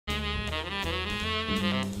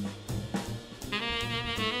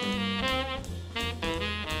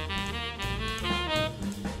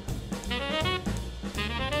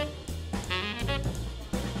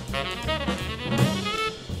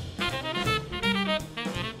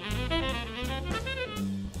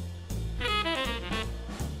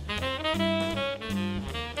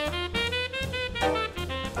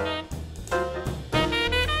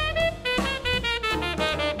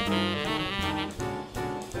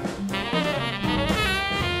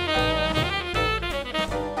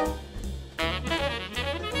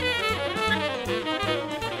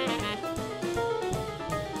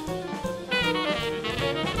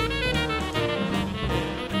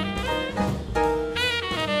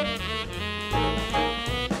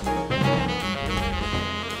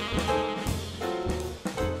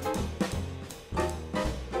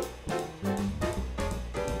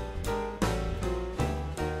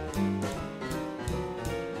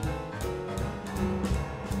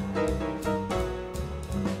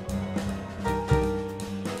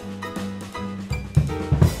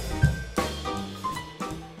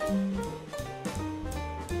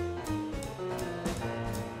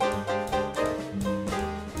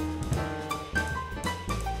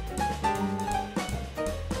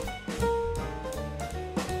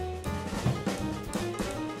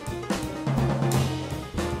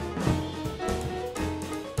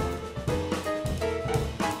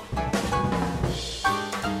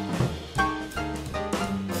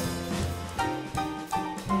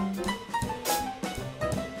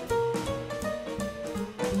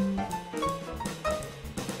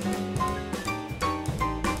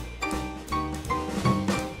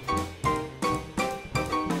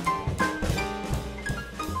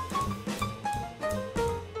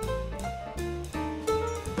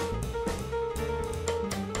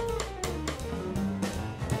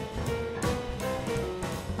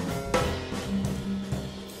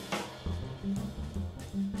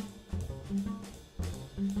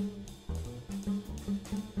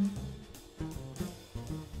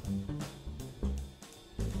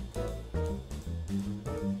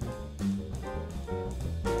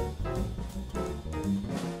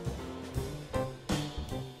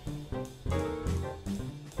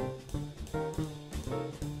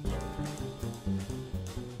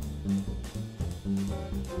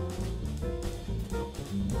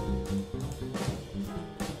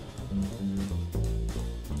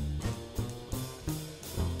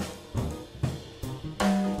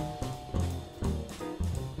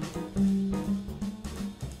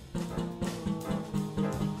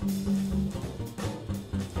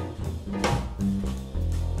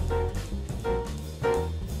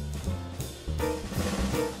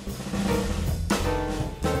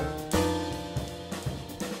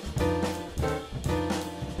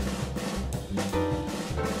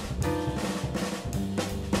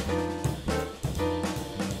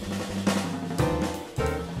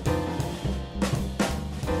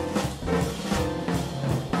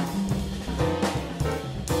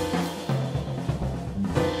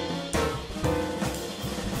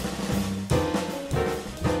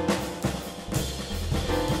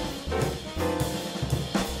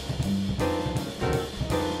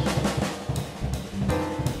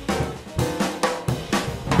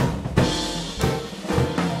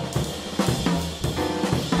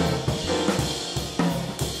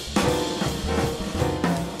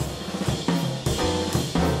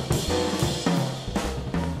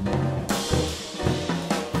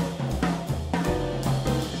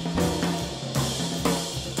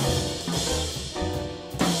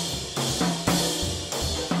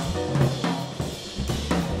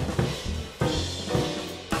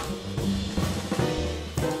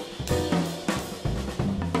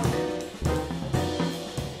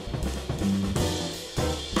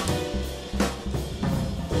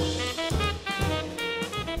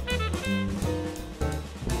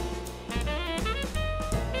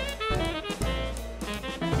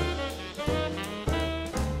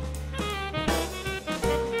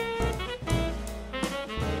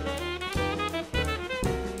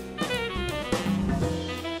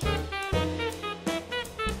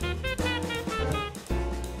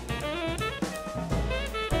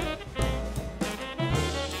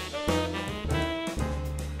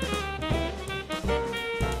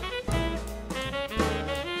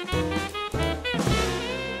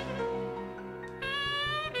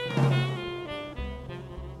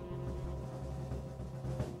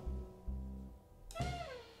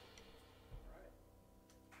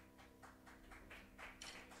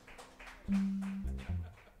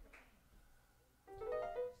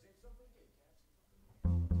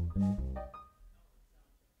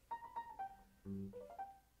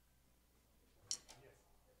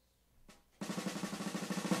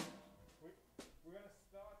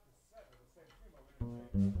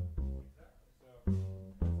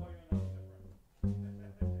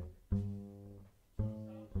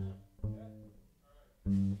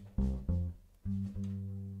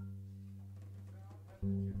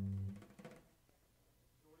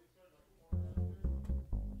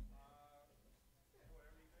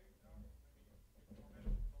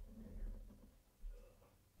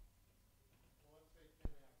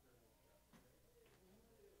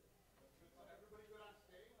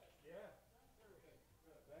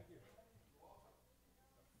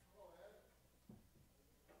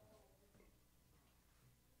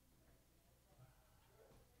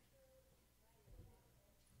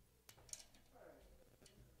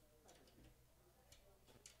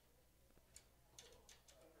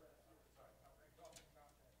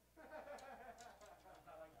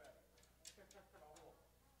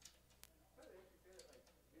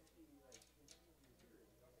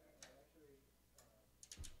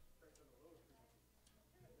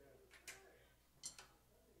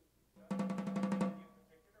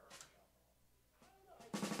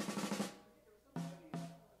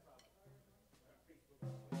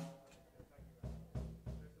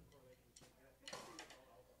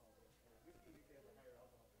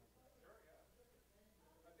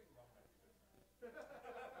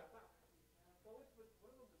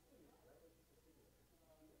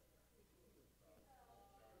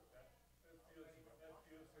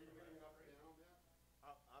Are you getting up or down yet?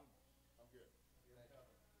 I'm good. You're in heaven.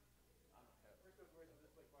 I'm in heaven. We're supposed to wait till this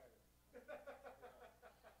play quieter.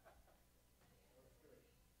 That's great.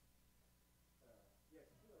 Yes,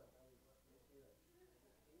 you feel like I was going to say that.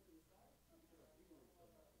 You feel like legally so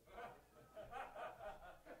much.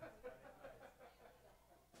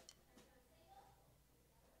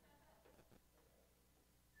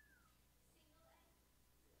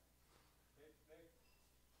 Nick,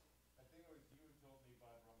 I think it was you who told me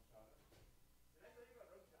about rum shot. Did I tell you about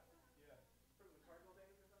road shots? Yeah. From the Cardinal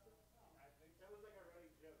days or something? I think That was like a running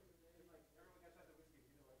joke. It's like everyone got shot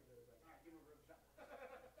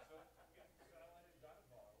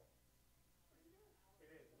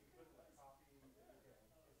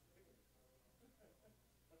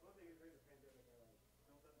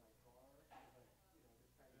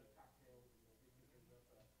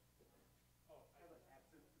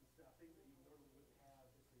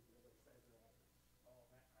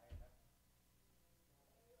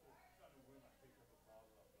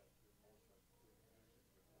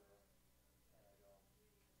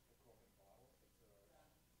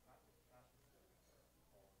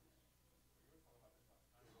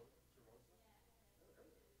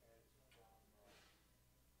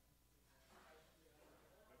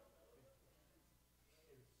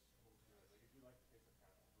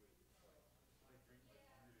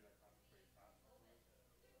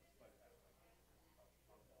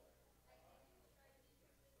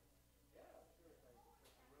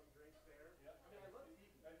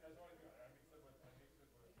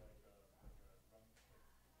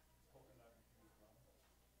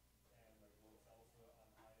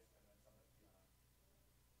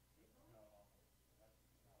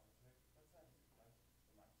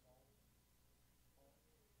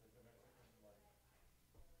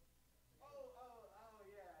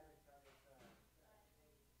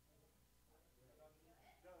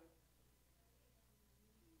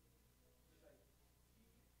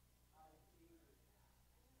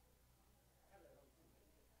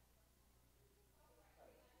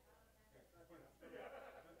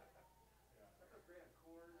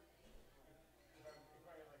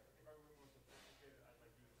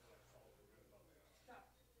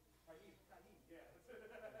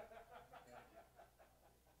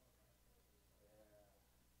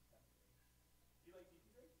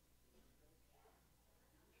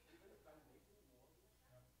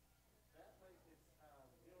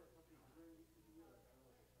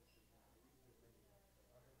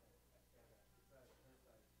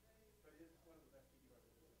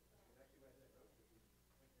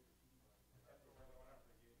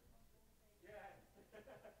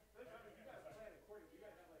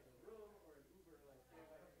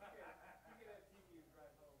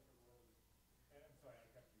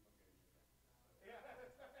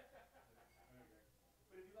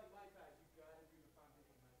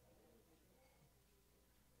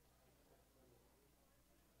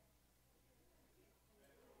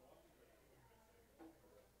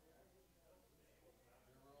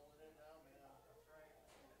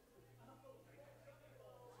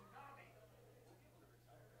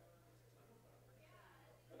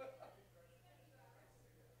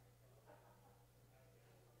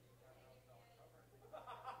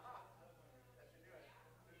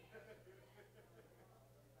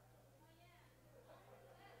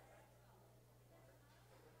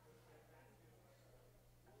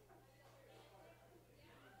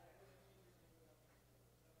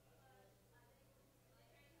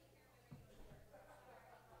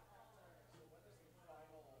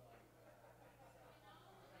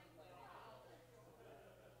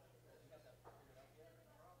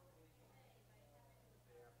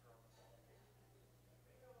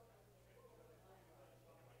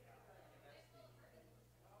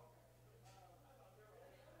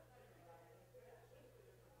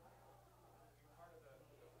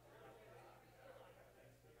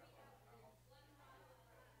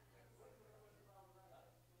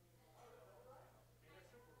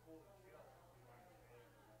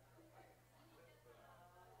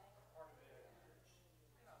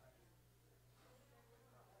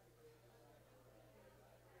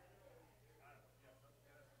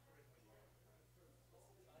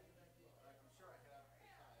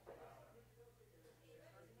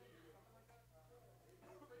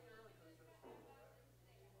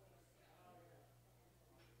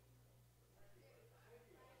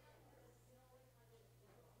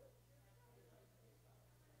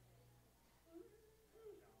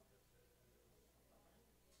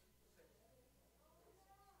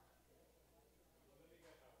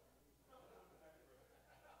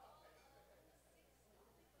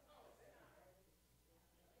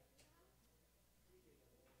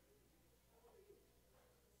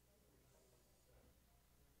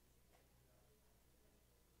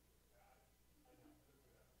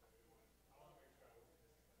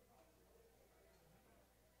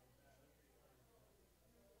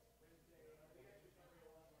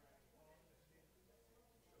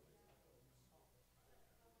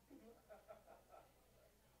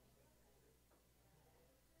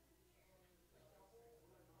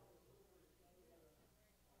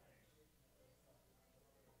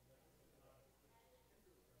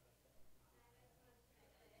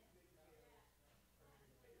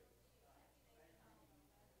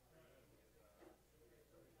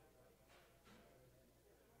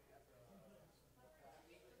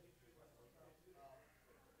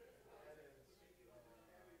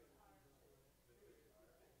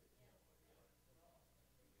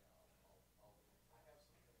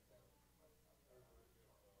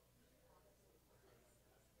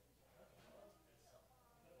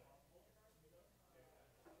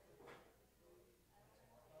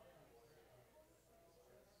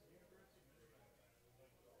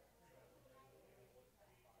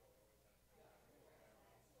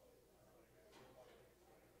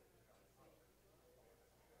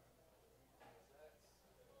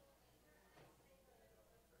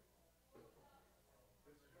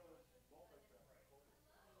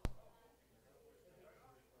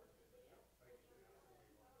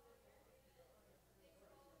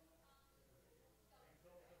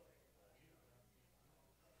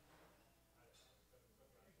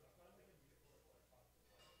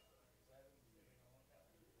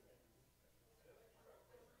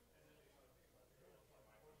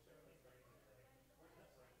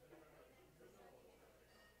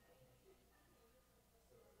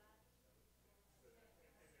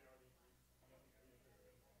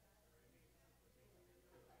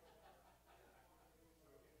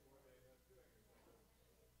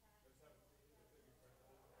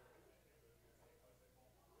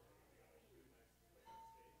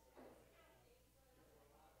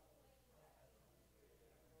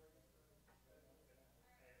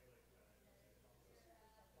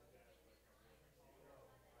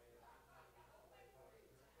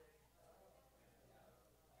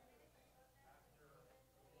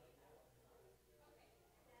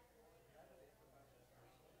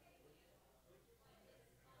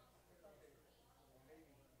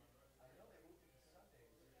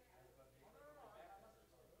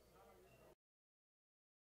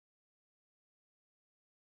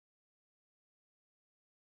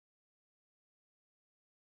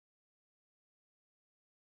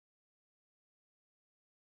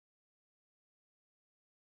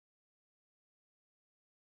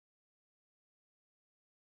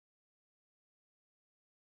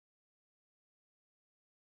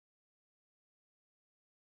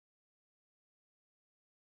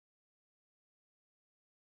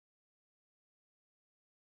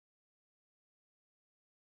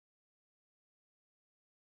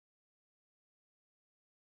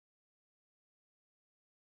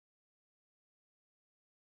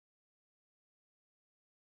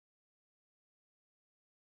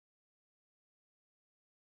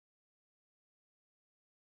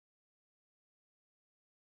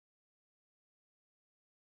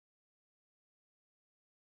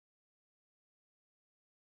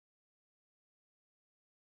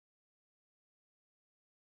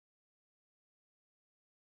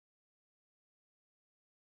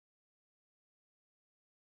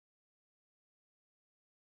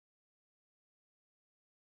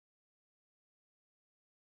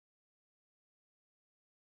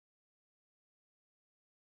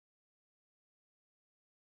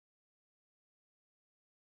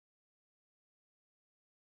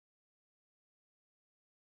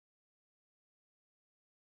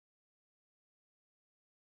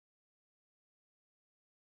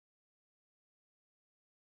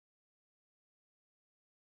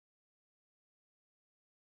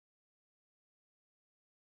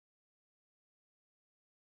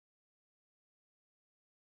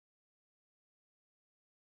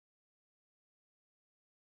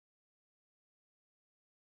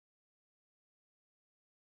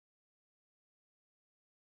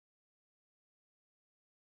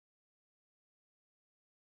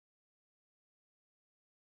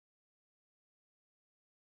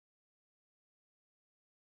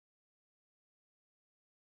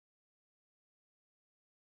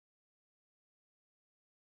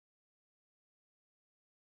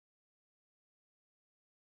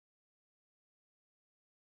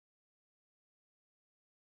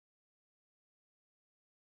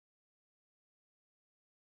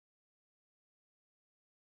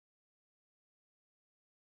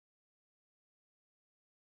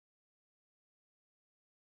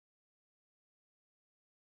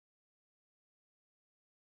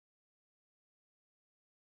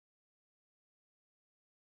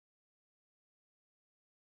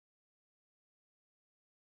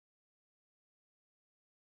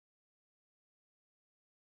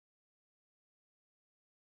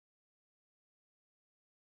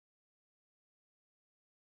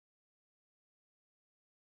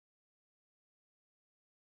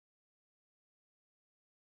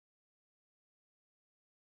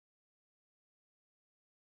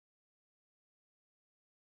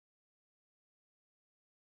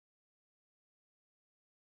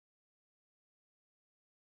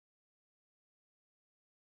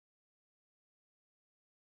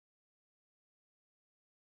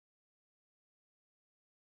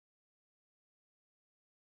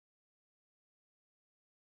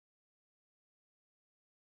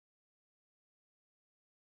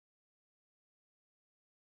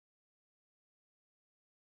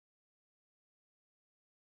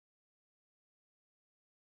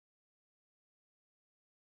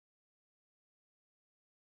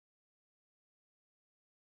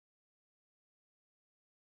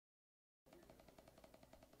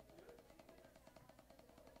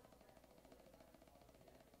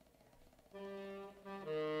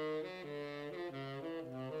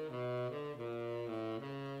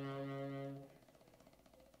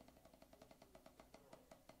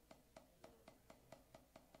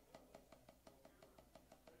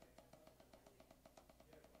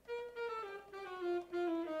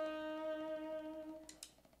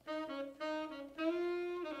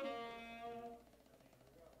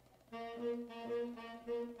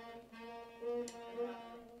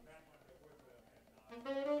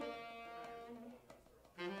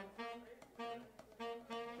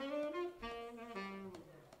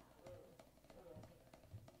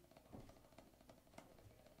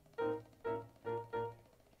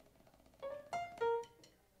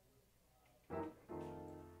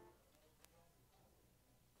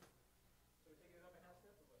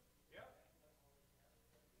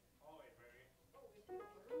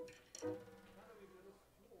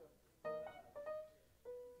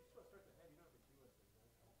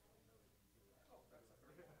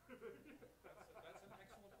That's an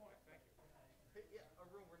excellent point. Thank you. Hey, yeah,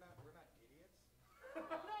 Arun, we're not idiots.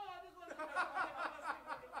 No, I just want to know. I'm listening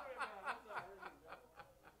to the story now.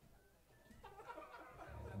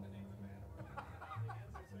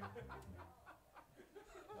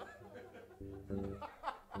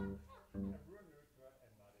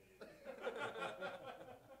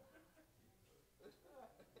 That's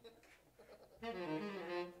all. Is that the name of the band?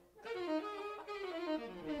 Arun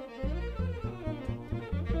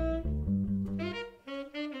Luthra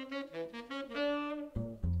and not idiots.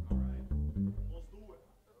 All right. Let's do it.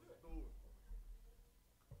 Let's do it.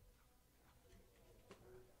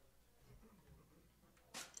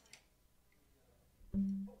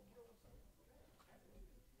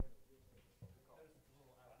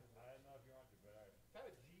 I don't know if you want to, but Kind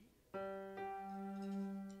of G.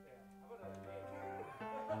 Yeah. How about a A?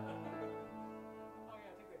 Oh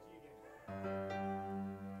yeah, take that G again. Hold on a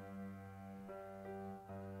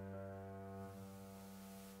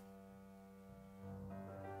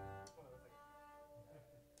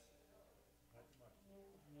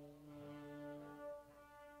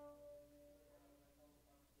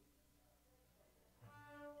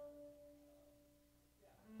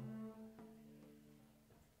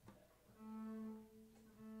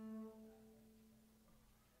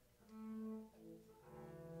not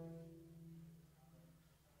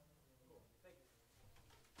too much. Thank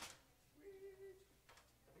you.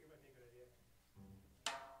 I think it might be a good idea. I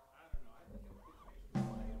don't know. I think it would be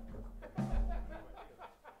nice.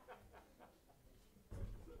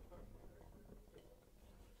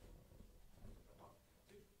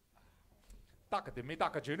 Taka de me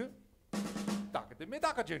taka junu. Taka de me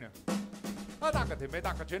taka junu. Taka de me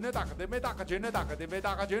taka junu. Taka de me taka junu. Taka de me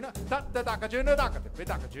taka junu. Ta taka junu. Taka de me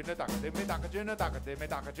taka junu. Taka de me taka junu. Taka de me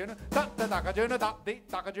taka junu. Ta taka junu. Ta de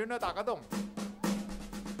taka junu. Taka dong.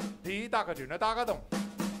 Di taka junu. Taka dong.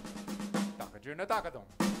 Taka junu. Taka dong.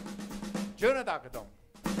 Junu taka dong.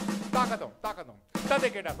 Taka dong. Taka dong. Ta de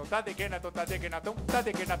que nato. Ta de que nato. Ta de que nato. Ta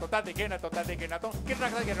de que nato. Ta de que nato. Ta de que nato. Quiero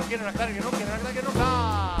nakta que no. Quiero nakta que no. Quiero nakta que no.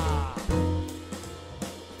 Ta.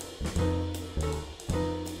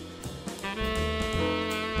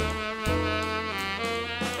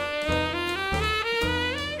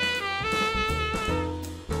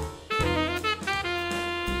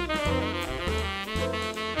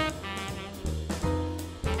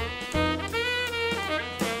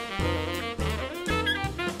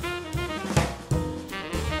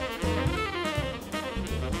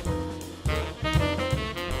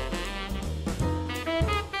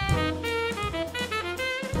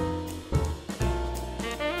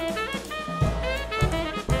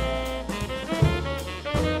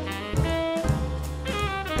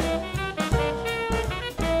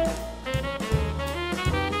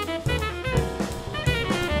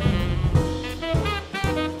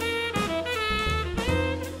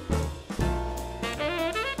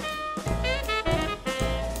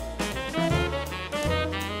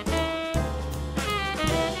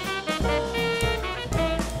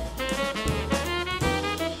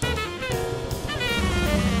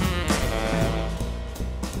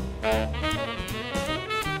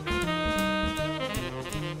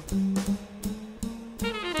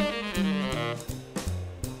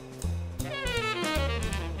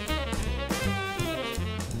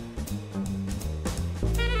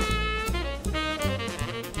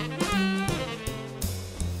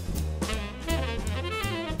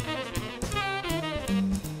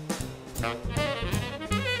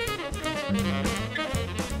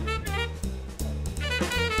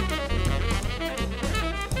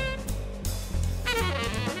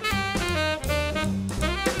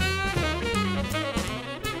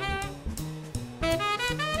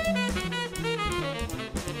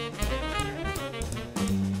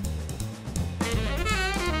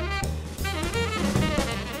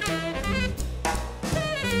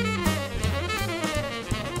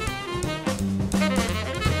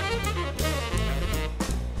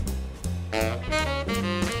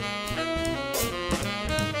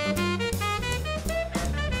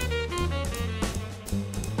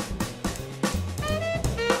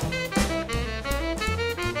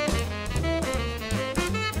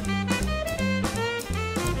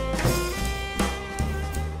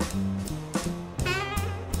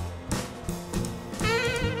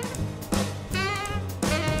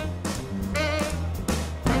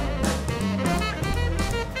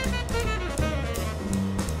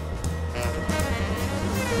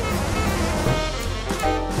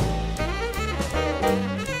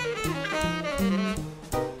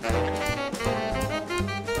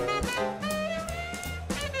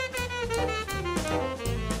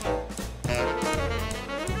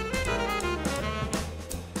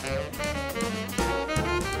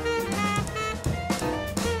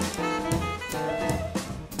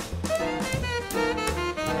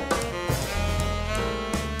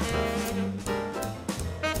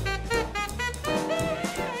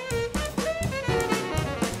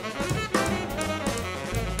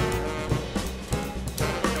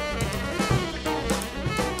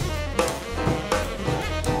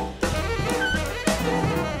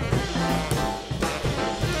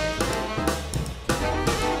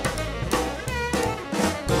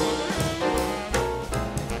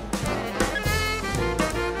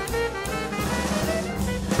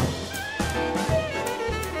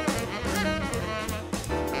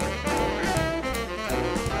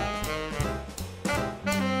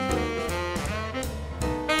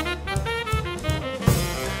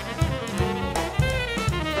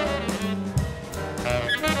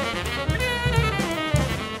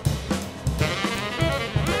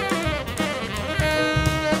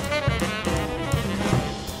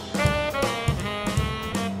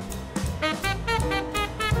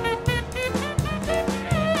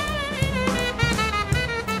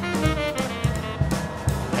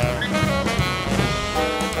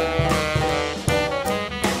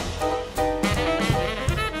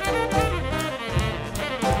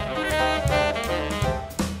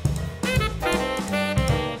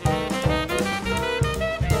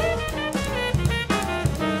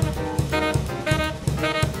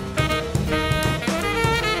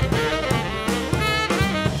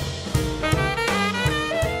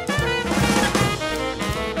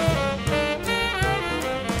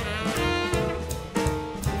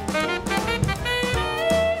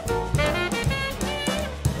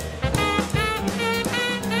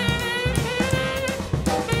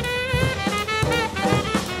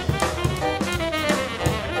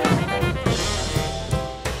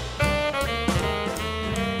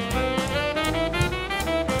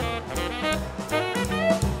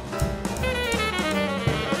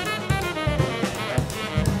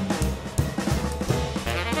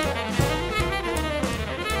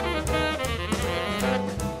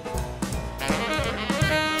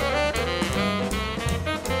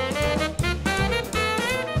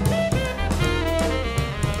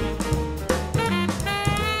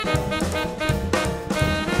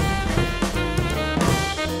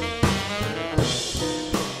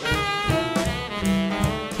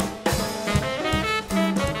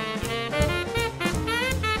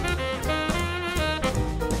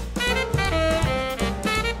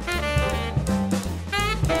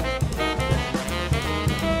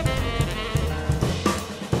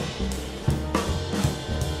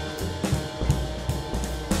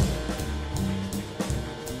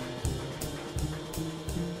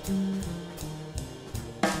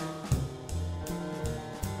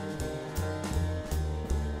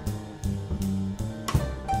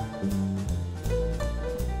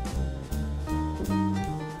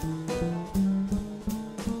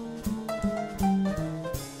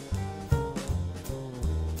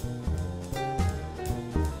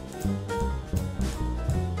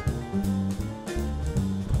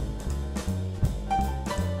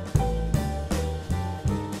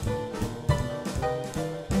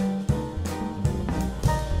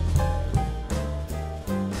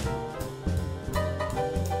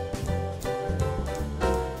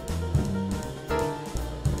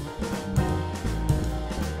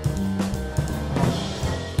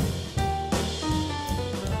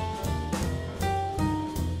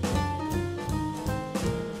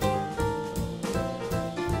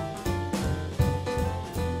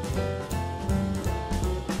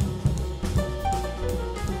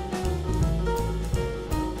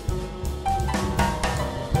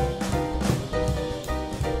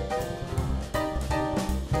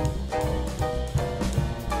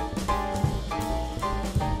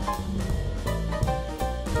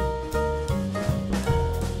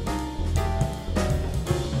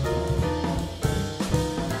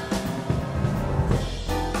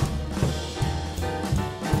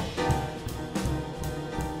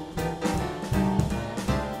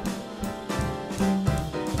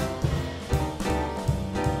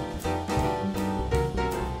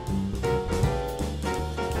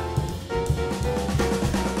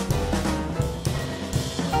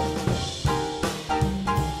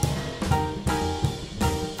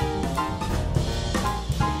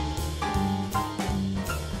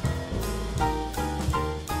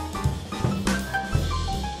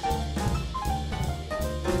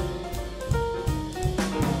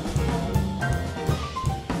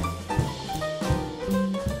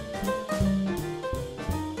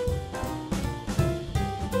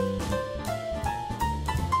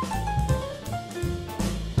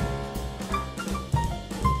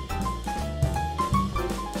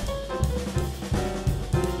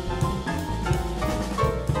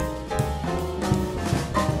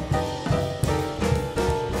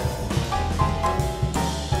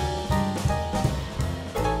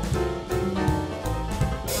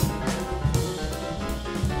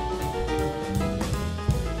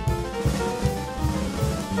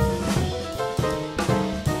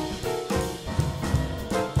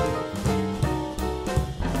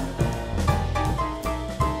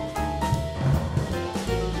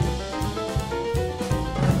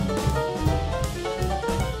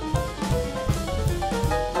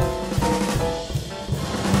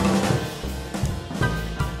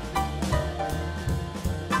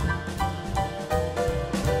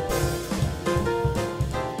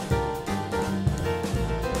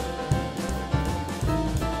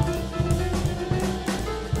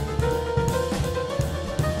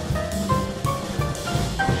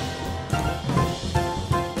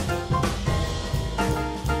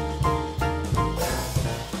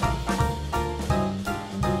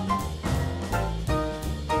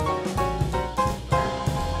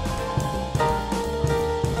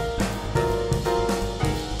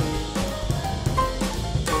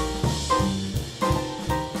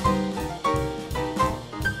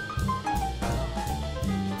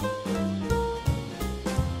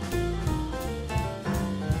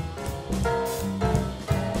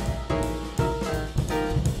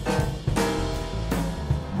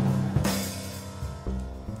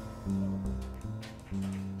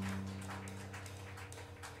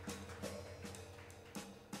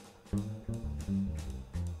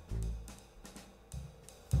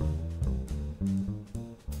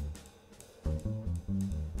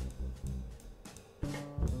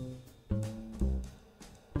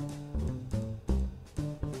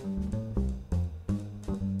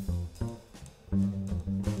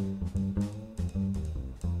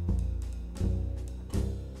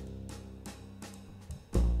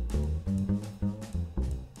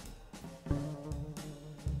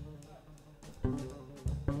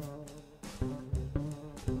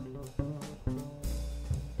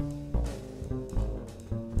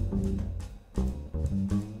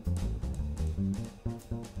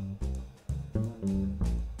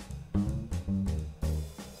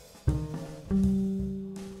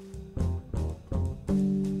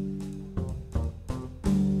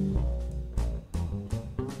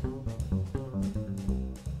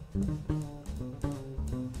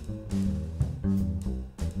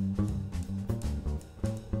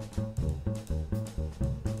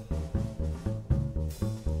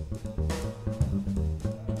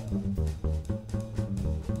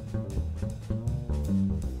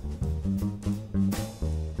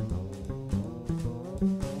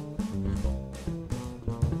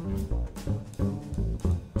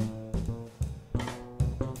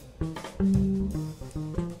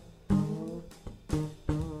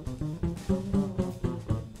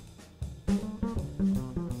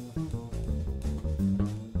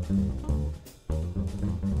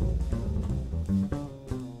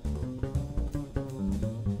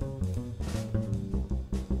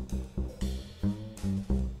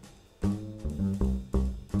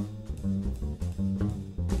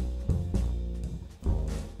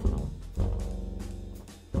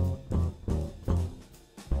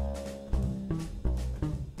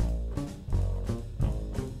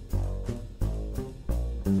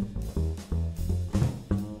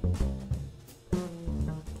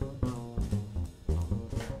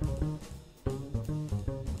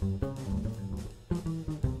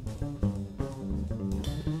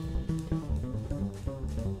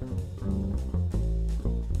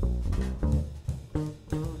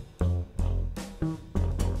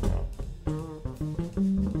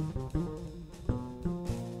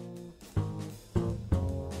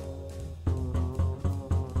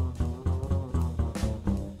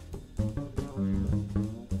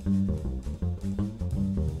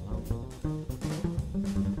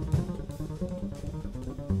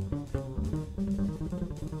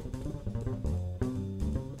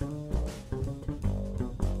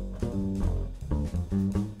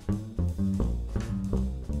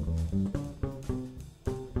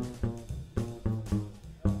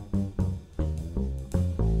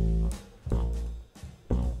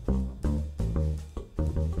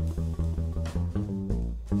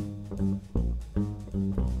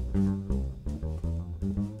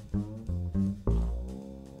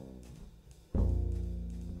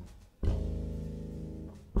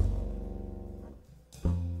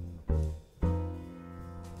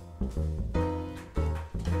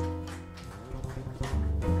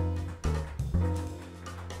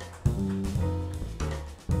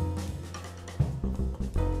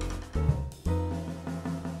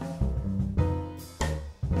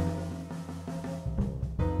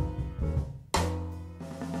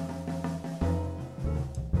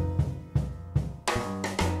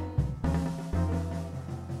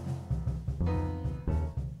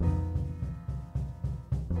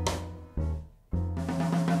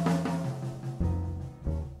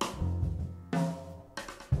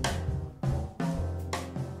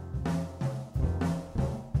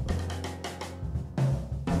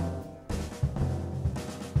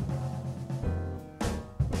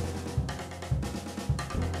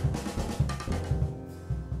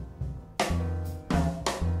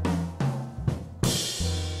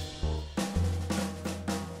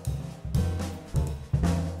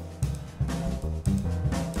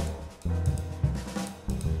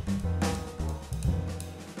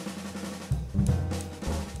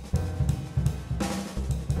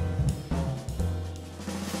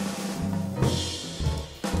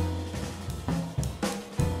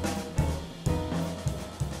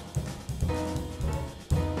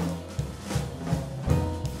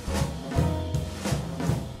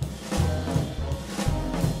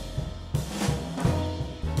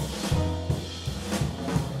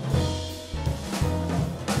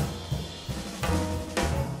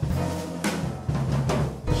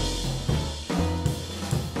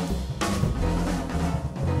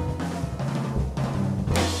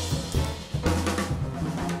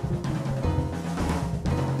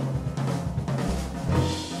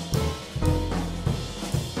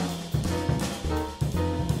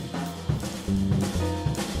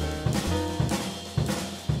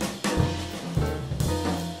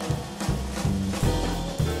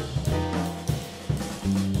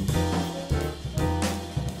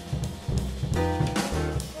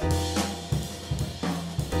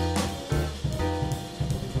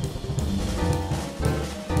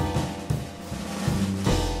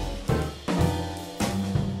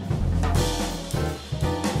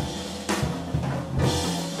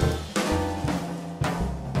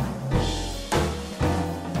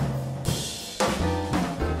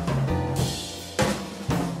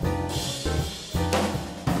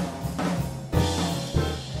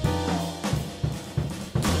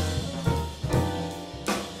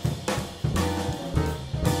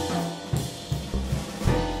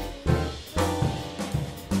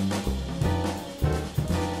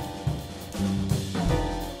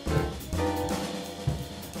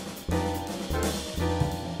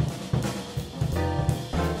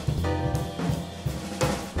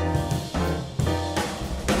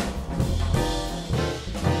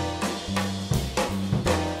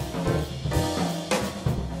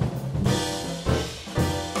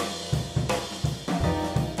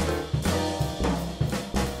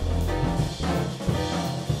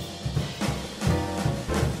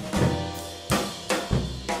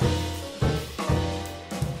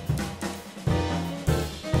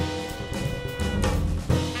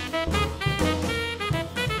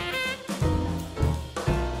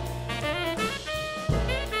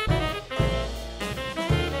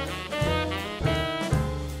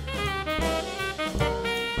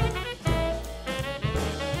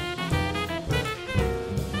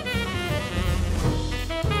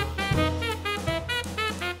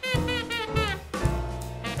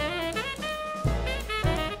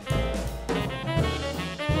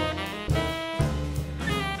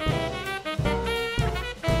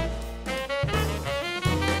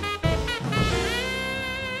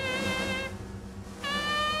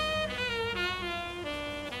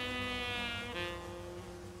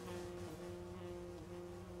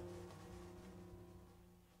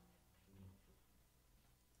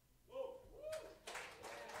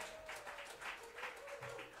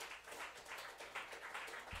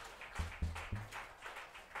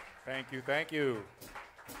 Thank you, thank you.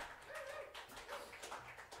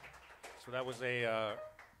 So that was a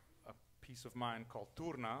piece of mine called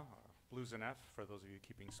Turna, Blues in F, for those of you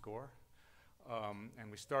keeping score. And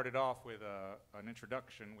we started off with an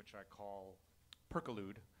introduction, which I call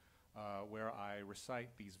Percolude, where I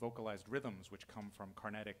recite these vocalized rhythms which come from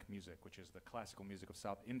Carnatic music, which is the classical music of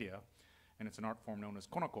South India. And it's an art form known as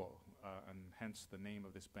Konnakol, and hence the name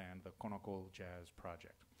of this band, the Konnakol Jazz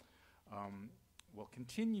Project. We'll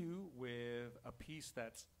continue with a piece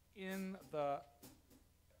that's in the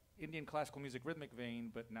Indian classical music rhythmic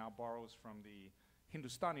vein, but now borrows from the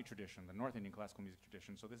Hindustani tradition, the North Indian classical music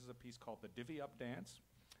tradition. So this is a piece called the Divvy Up Dance,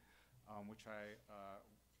 which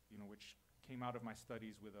which came out of my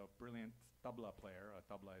studies with a brilliant tabla player.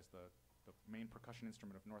 Tabla is the main percussion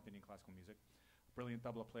instrument of North Indian classical music. A brilliant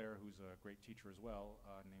tabla player who's a great teacher as well,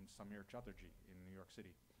 named Samir Chatterjee in New York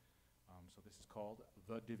City. So this is called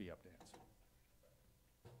the Divvy Up Dance.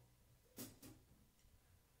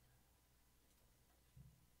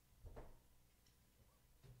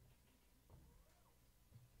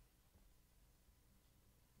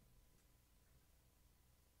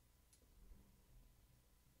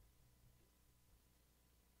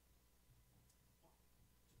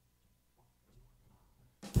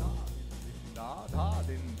 Da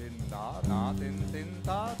din din da da din din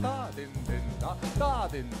da da din din da da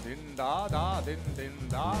din din da da din din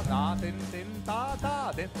da da din din da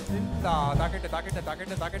da din din da da get da get da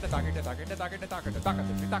get da get da get da get da get da get da get da get da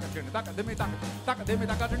get da me da get da me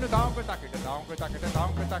da get da down da get down da get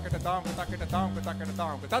down da get down da get down da get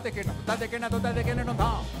down da get down da get no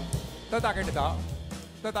down da get da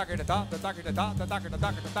da da get da da get da da get da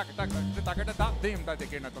da get da get da dim da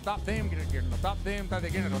get no da dim get no da dim da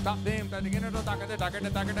get no da dim da get no da get da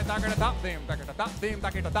get da get da get da dim da get da dim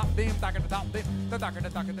da get da dim da get da dim da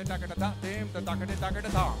get da get da get da dim da get da get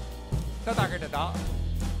da da get da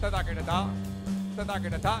da get da da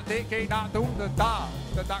get da de ke da dum da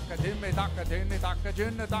da get dim da get dim da get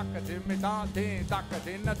jin da get dim da dim da get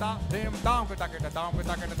dim da dim down da get down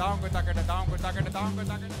da get down da get down da get down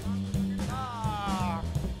da get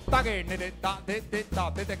ta ge ne de ta de ta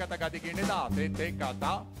de ka ta ga de ge ne da de ka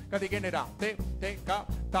ta ga de ge ne da de ka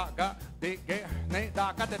ta ga de ge ne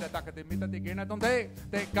da ka de ta ka de mi ta de ge na don de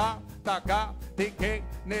ka ta ga de ge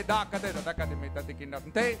ne da ka de ta ka de mi ta de ge na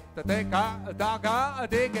don de ka da ga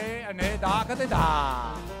de ge ne da ka de da.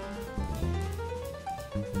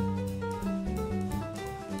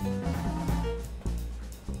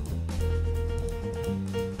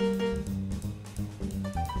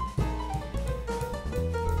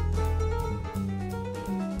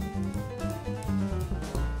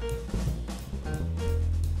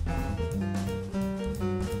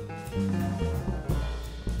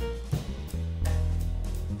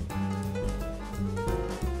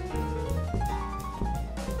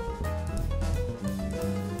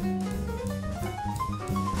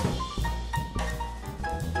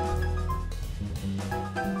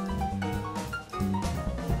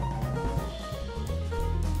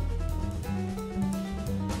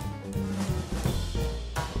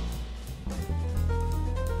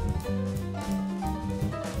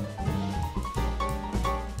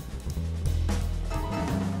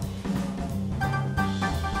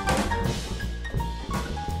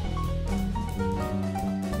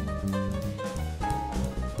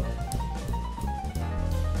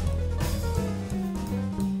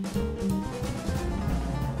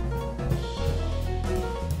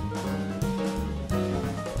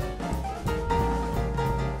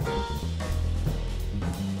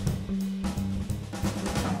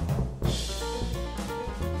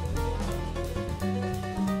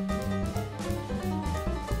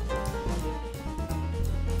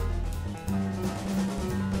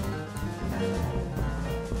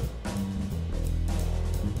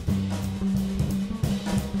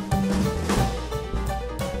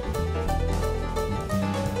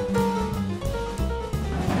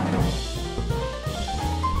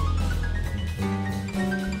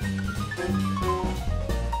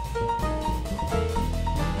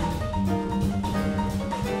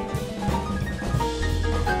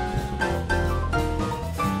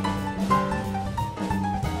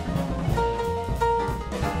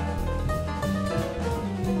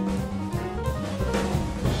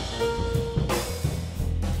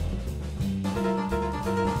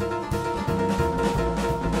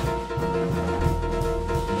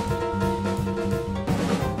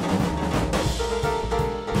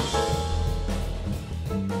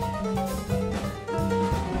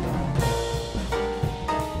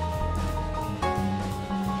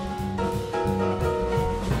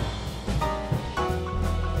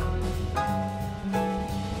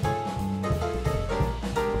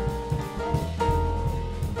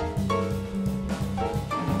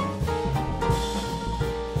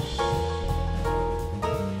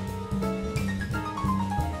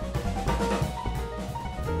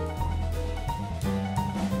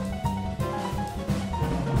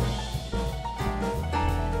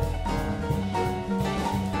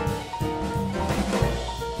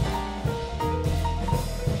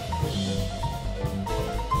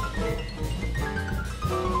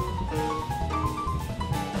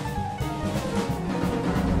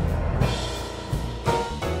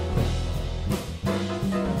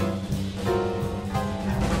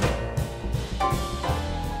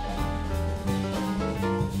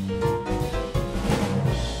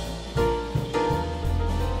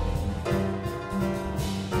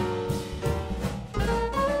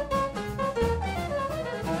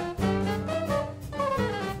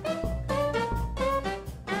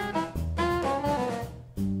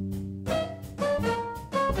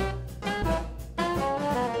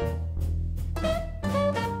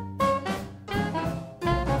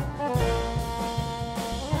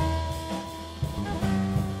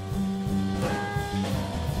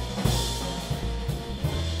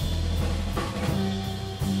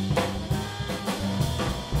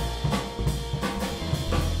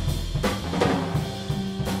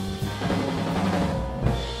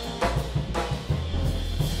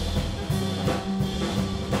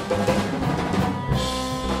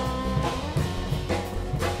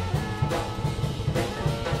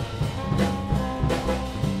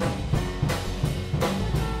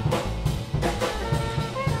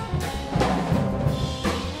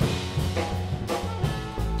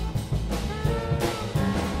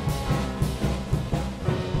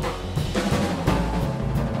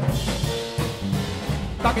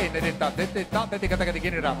 ta ke ne ta te te ta te te ka ta ke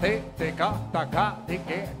ne ra te te ka ta ka te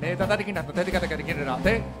ke ne ta ta ke na te te ka ta ke ne ra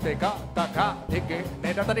te te ka ta ka te ke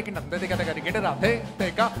ne ta ta ke na te te ka ta ke ne ra te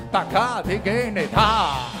te ka ta ka te ke ne ta.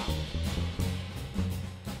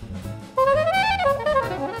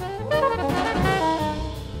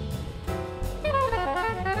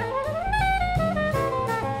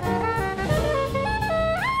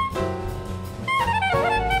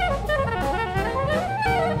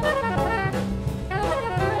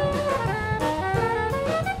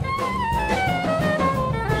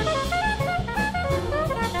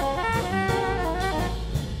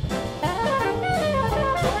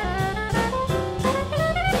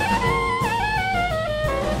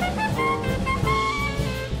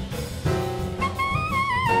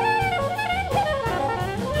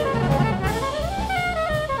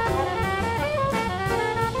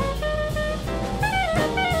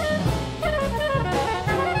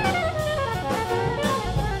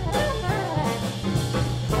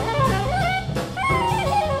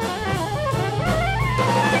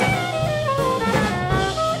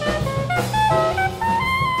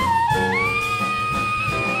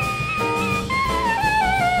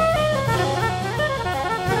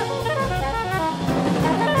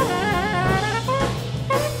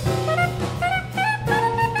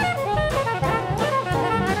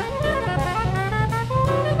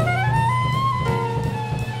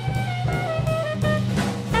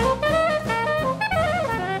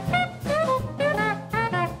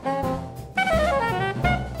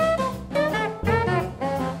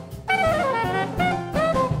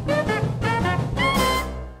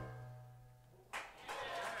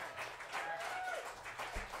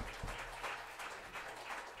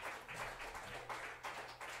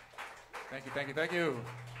 Thank you.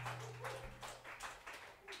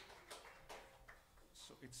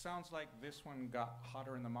 So it sounds like this one got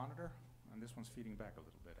hotter in the monitor, and this one's feeding back a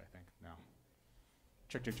little bit, I think, now.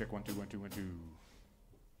 Check, check, check, 1, 2, 1, 2, 1,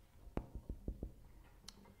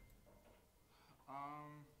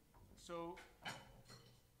 2.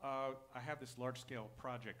 I have this large-scale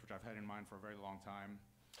project which I've had in mind for a very long time,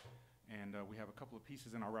 and we have a couple of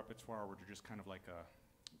pieces in our repertoire which are just kind of like a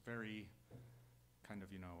very kind of,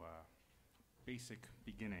 basic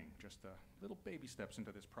beginning, just little baby steps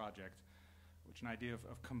into this project, which an idea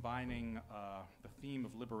of combining the theme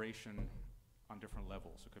of liberation on different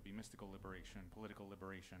levels. It could be mystical liberation, political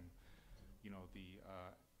liberation, the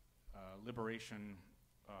liberation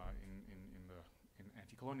in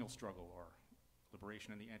anti-colonial struggle, or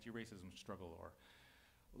liberation in the anti-racism struggle, or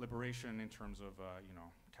liberation in terms of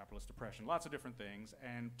capitalist oppression, lots of different things,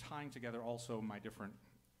 and tying together also my different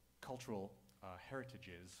cultural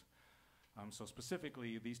heritages. So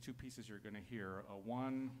specifically, these two pieces you're going to hear,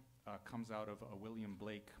 one comes out of a William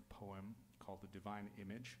Blake poem called The Divine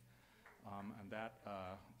Image, and that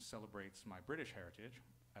celebrates my British heritage.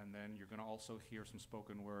 And then you're going to also hear some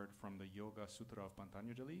spoken word from the Yoga Sutra of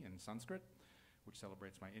Patanjali in Sanskrit, which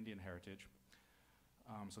celebrates my Indian heritage.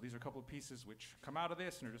 So these are a couple of pieces which come out of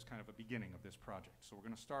this and are just kind of a beginning of this project. So we're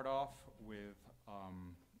going to start off with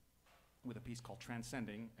a piece called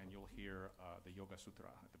Transcending, and you'll hear the Yoga Sutra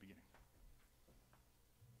at the beginning.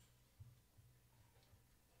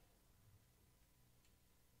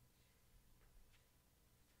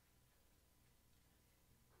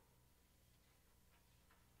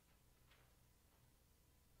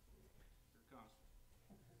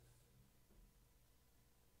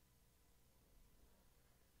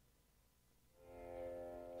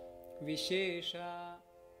 विशेष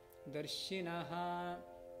दर्शिनः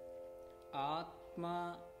आत्मा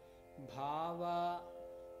भाव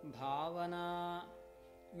भावना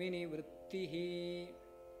विनिवृत्तिः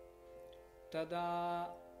तदा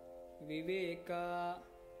विवेक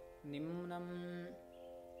निम्नं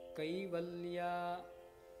कैवल्य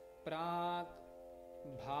प्राक्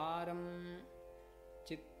भारं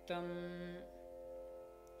चित्तं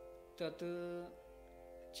तत्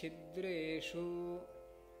छिद्रेषु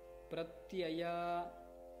प्रत्यय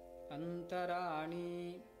अंतराणि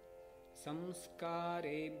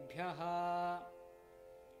संस्कारेभ्यः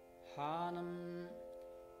हानं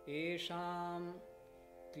येषां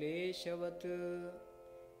क्लेशवत्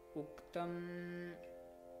उक्तं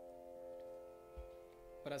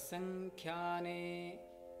प्रसंख्याने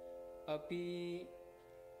अपि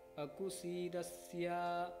अकुसीदस्य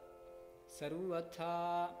सर्वथा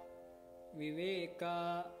विवेक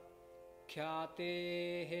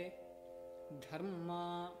ख्यातेः धर्म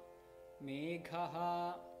मेघः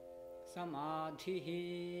समाधिः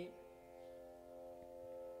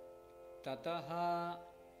ततः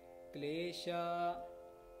क्लेश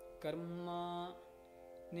कर्म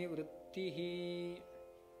निवृत्तिः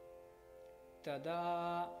तदा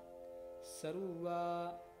सर्व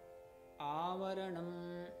आवरणम्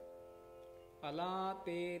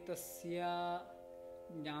अलापेतस्य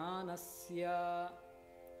ज्ञानस्य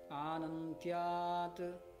आनन्त्यात्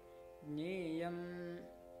ज्ञेयम्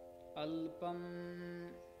अल्पम्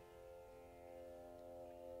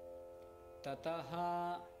ततः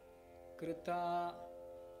कृता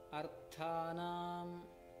अर्थानां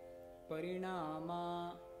परिणामा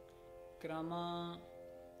क्रम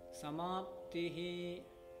समाप्तिः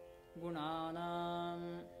गुणानां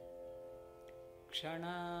क्षण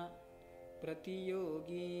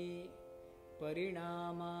प्रतियोगी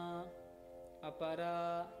परिणाम अपरा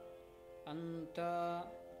अन्त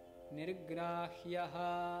निर्ग्राह्यः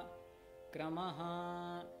क्रमः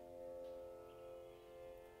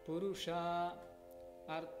पुरुष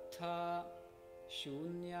अर्थ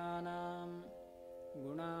शून्यानां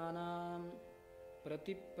गुणानां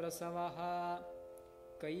प्रतिप्रसवः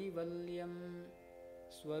कैवल्यं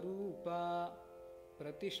स्वरूप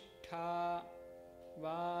प्रतिष्ठा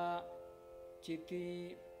वा चिति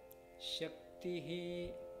शक्तिः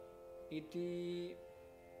इति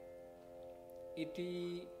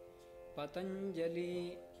Patanjali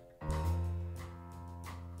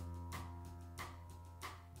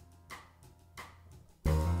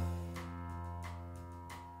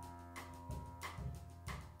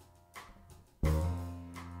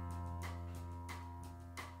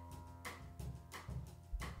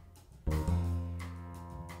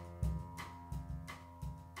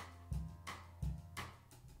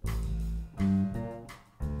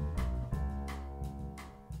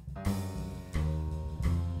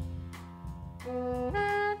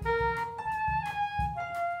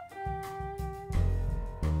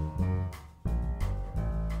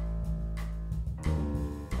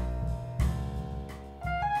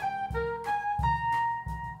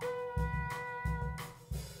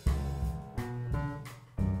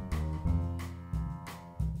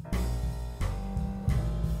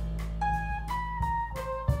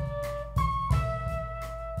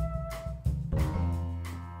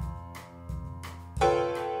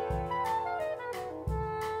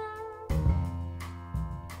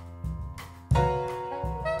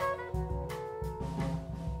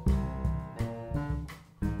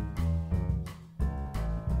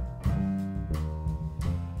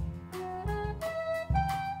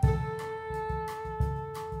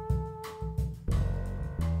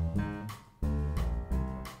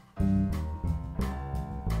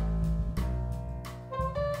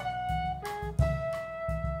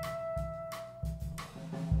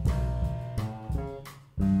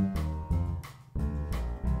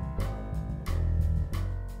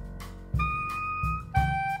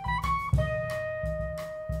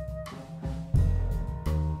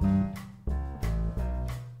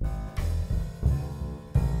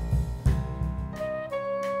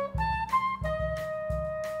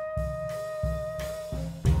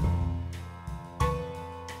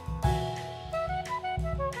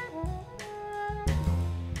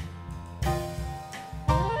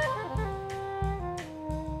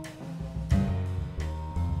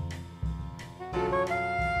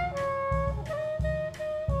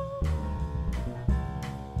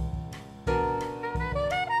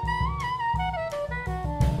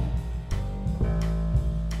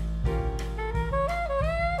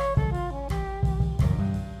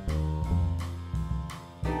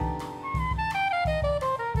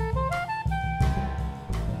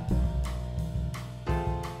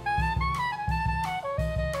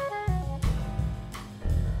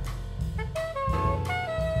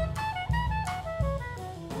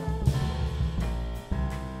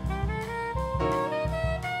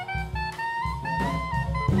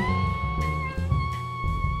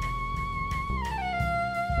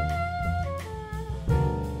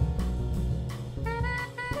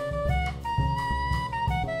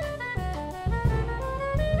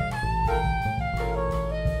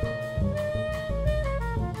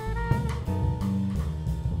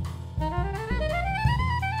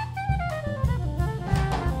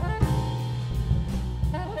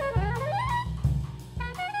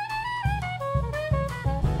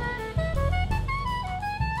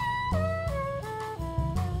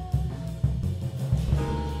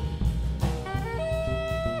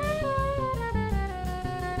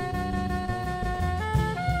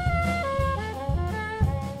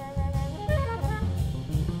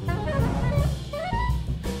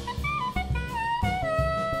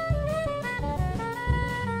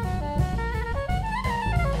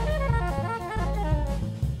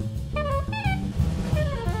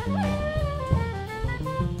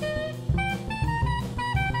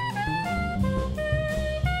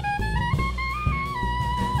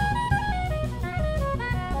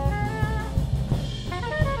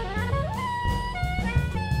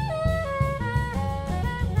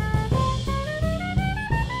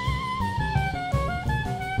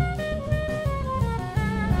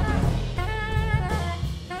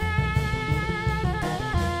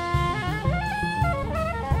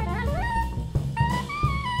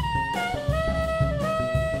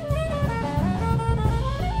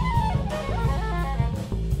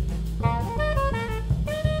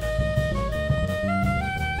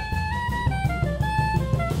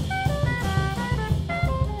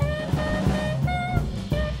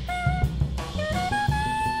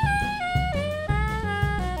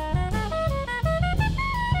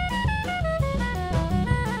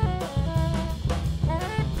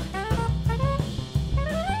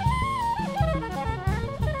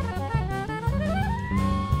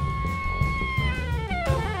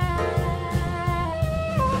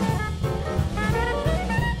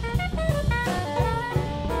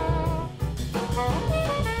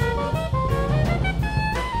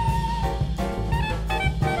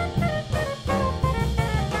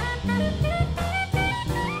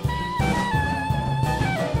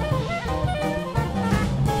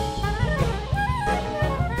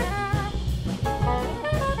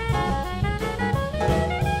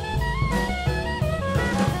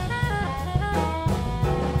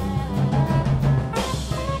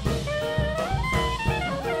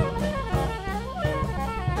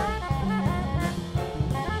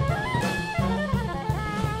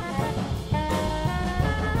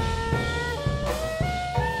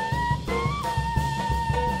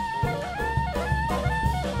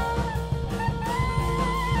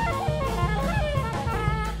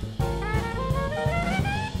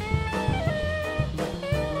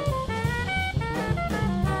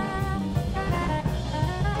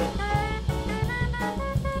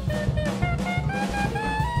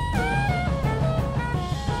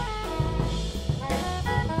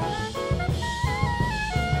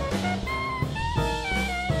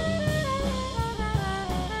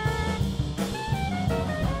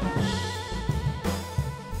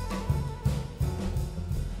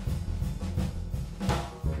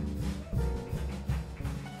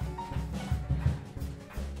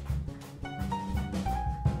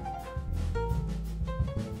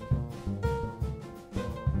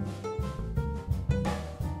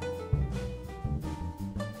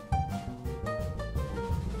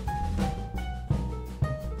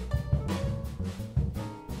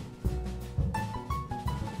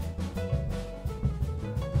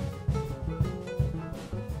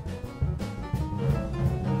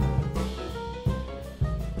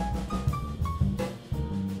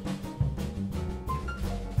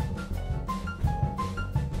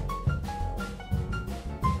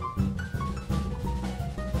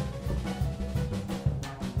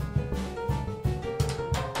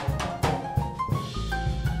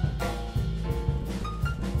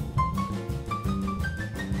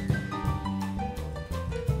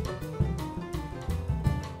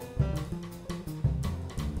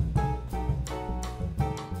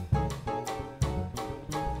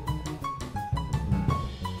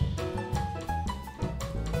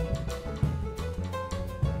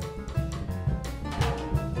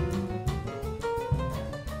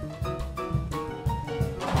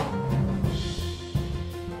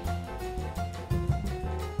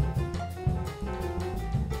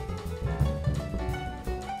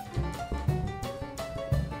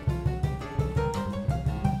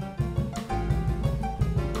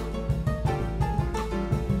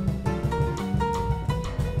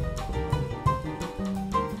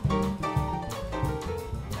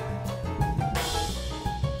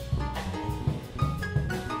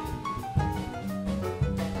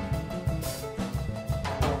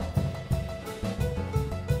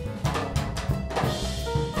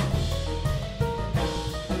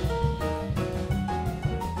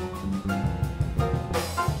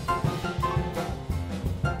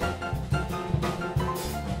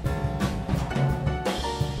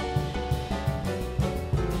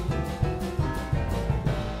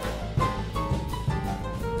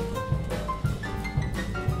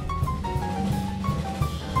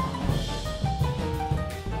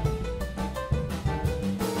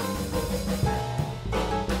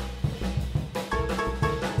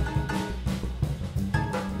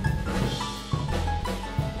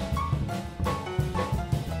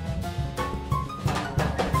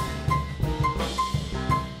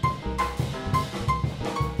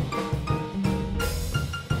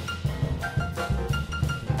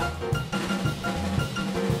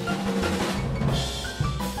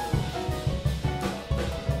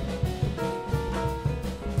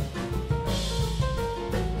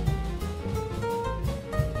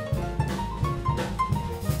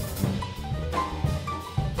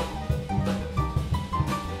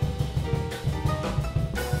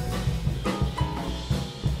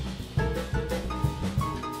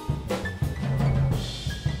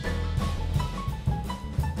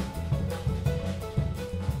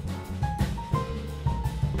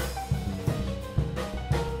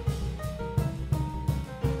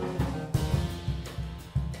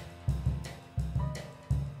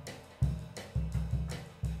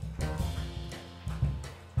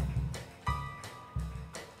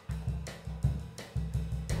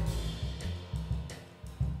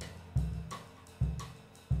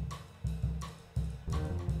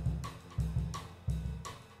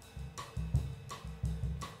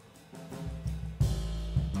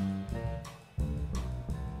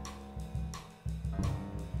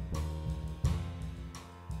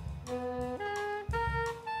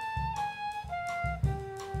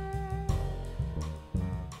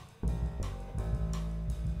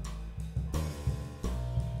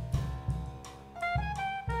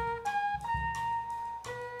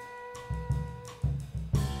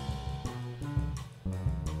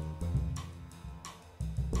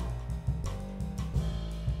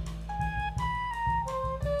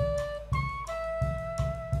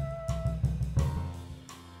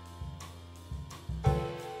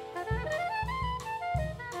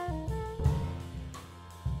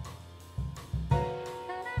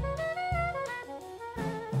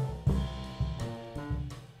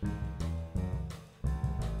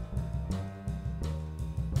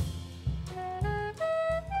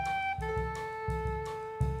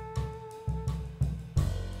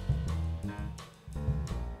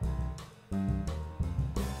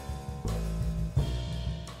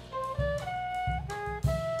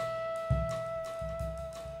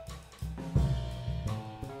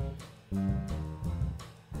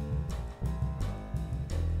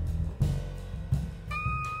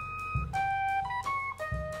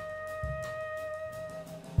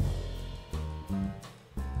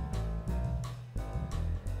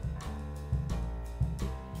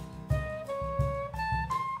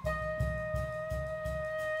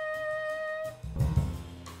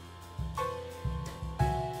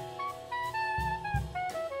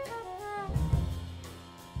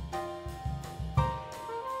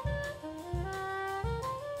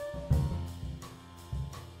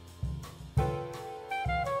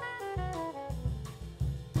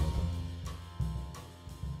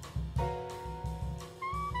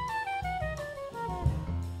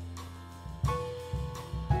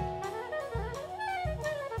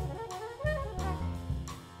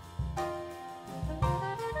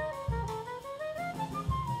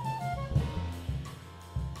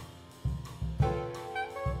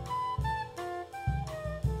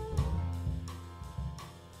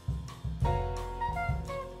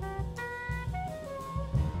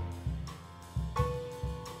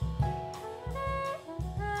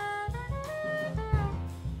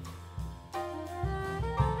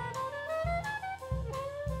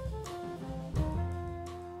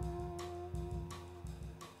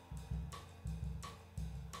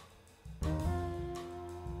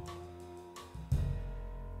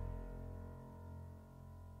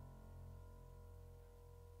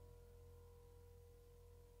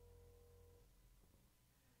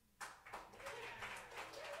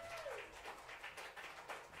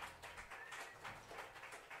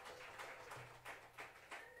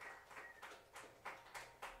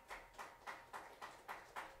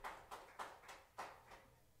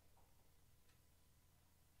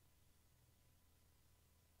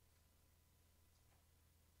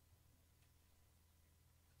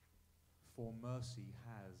For mercy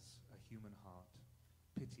has a human heart,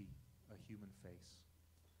 pity a human face,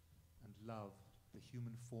 and love the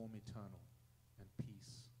human form eternal, and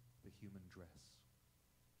peace the human dress.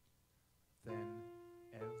 Then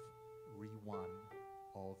every one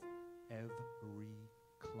of every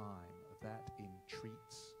clime that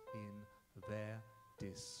entreats in their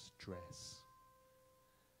distress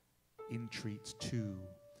entreats too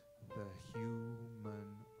the human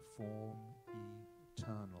form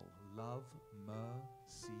eternal, love,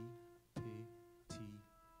 mercy, pity,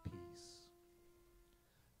 peace.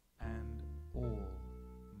 And all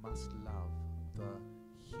must love the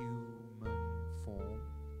human form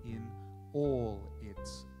in all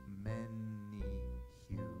its many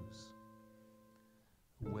hues,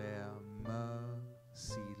 where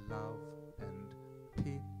mercy, love, and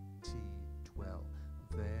pity dwell,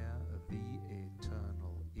 there the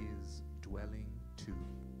eternal is dwelling too.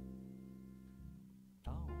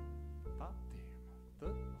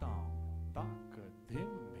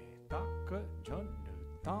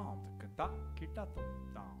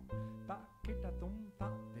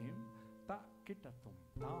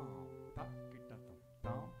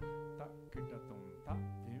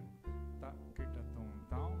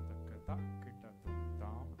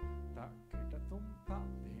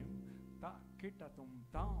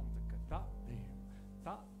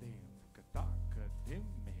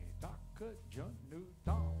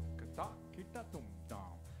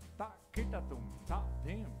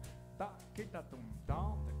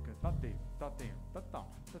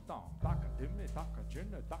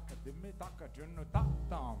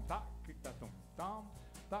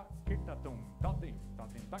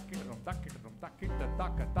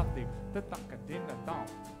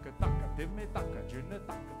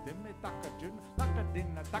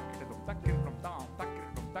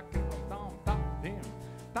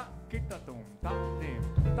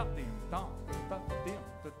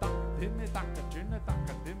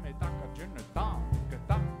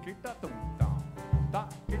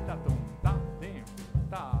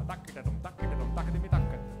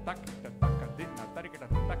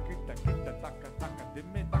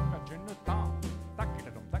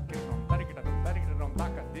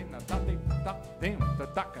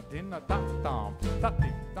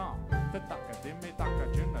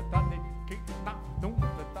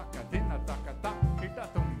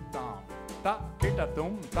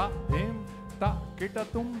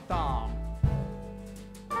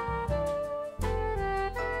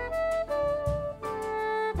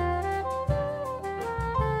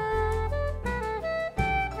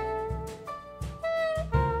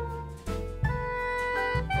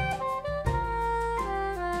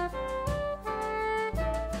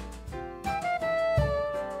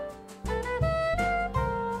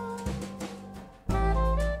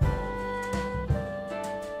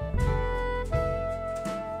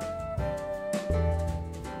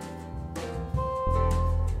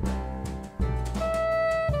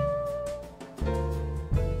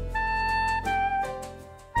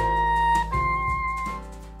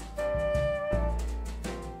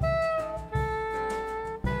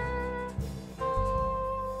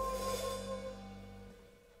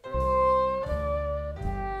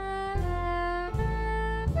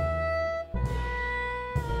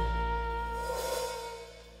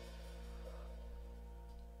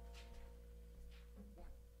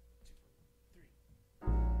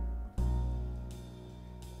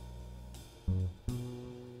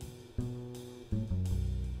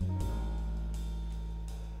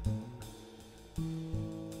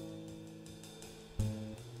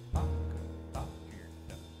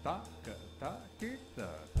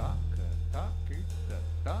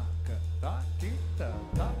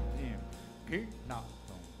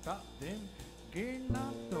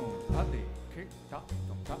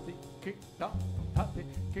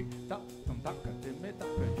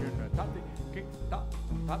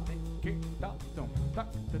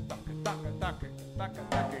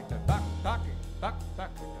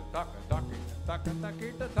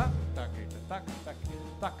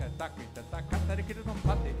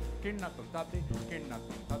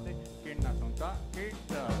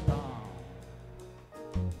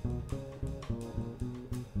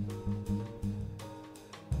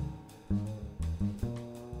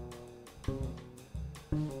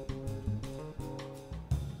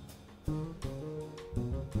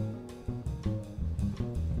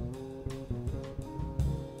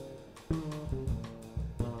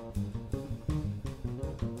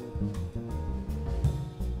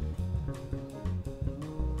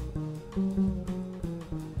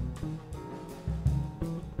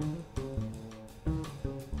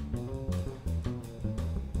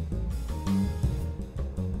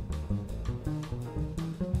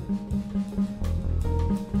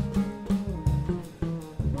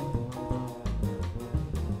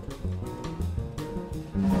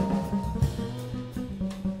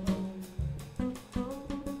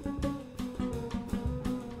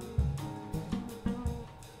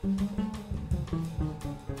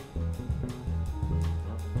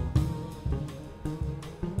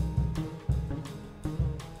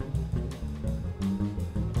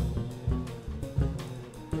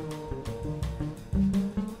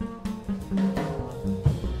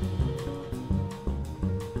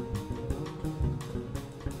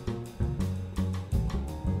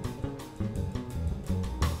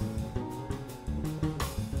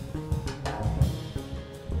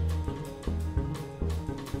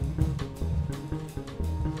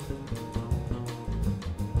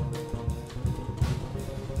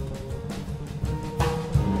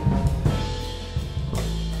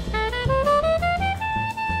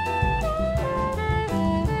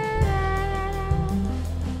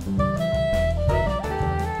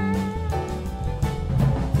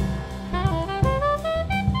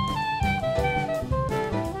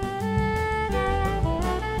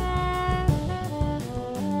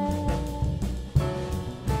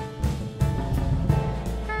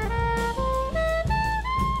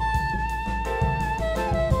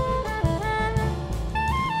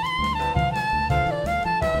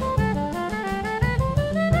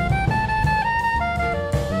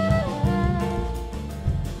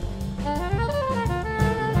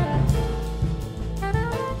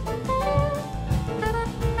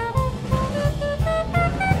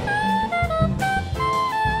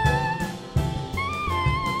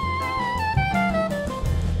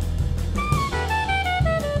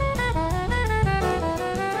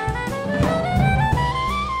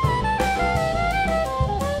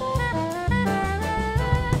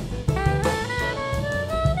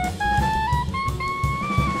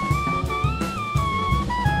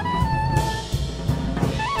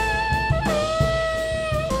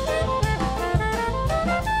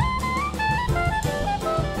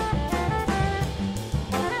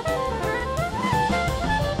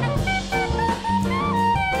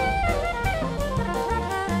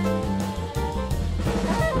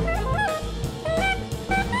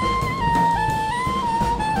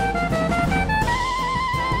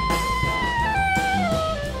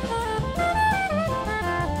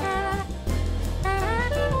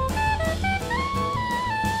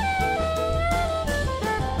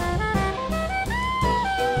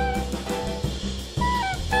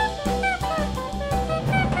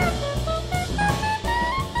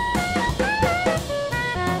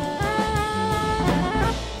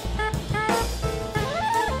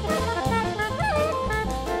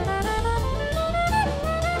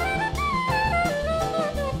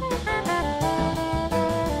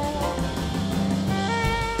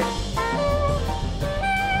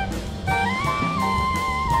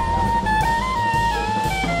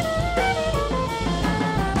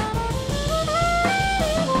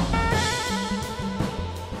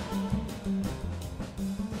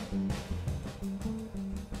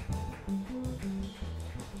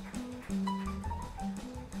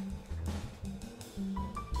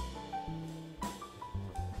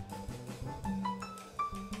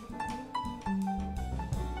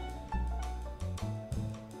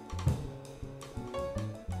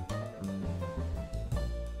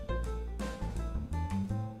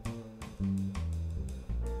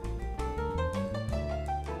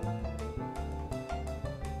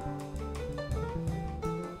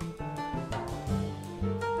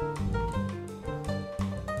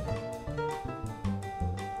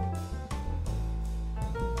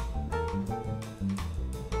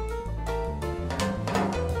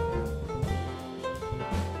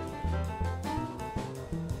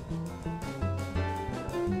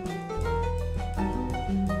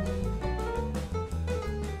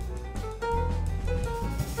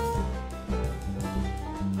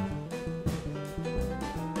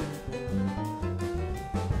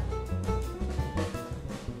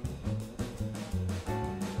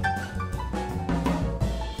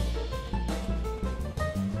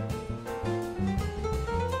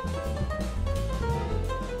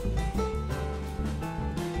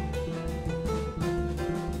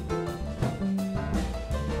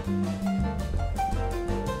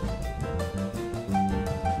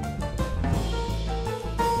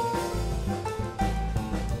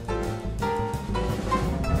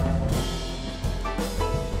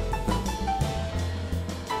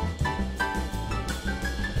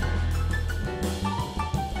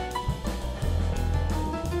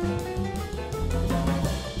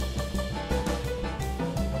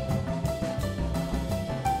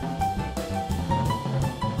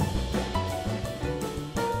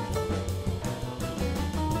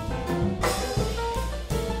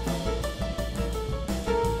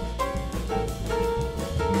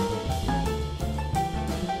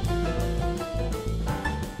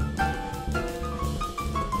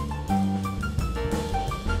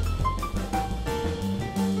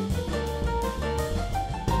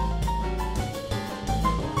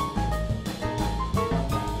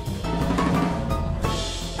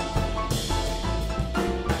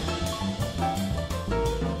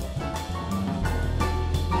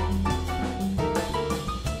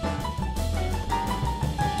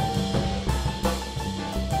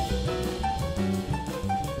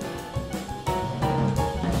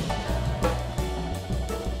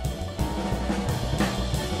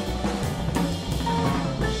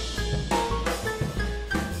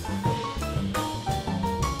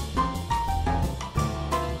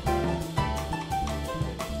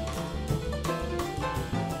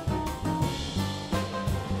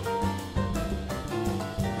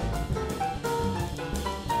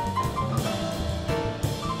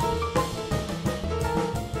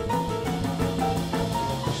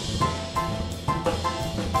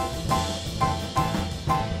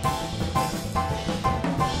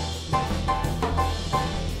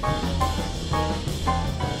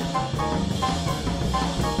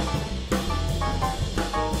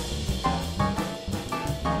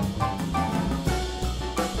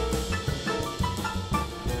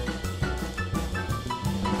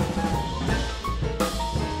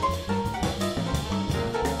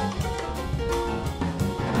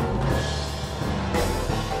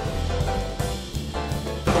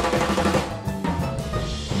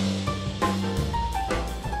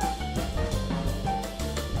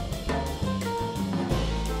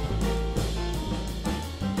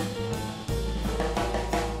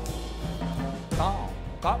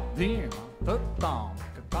 dim tam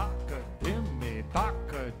taka dimmi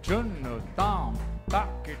taka junnu tam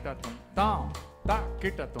takita tum tam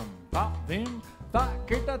takita tum ta dim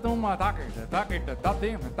takita tum takita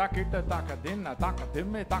tatim takita takadina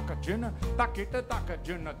takadimmi takajuna takita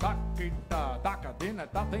takajuna takita takadina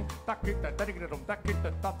tatim takita tarikirum takita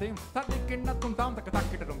tatim takina tum tam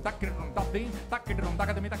takirum tatim takirum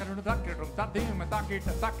takadimi takirum tatim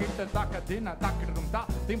takita takadina takirum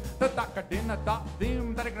tatim takadina tatim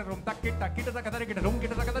tarikirum takita kita takadarikirum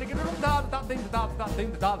tatim takadimi takirum tatim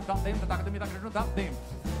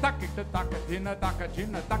takita takadina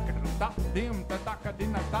takajina takirum tatim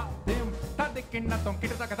takadina tatim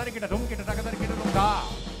tadikina tom kita takadarikirum ta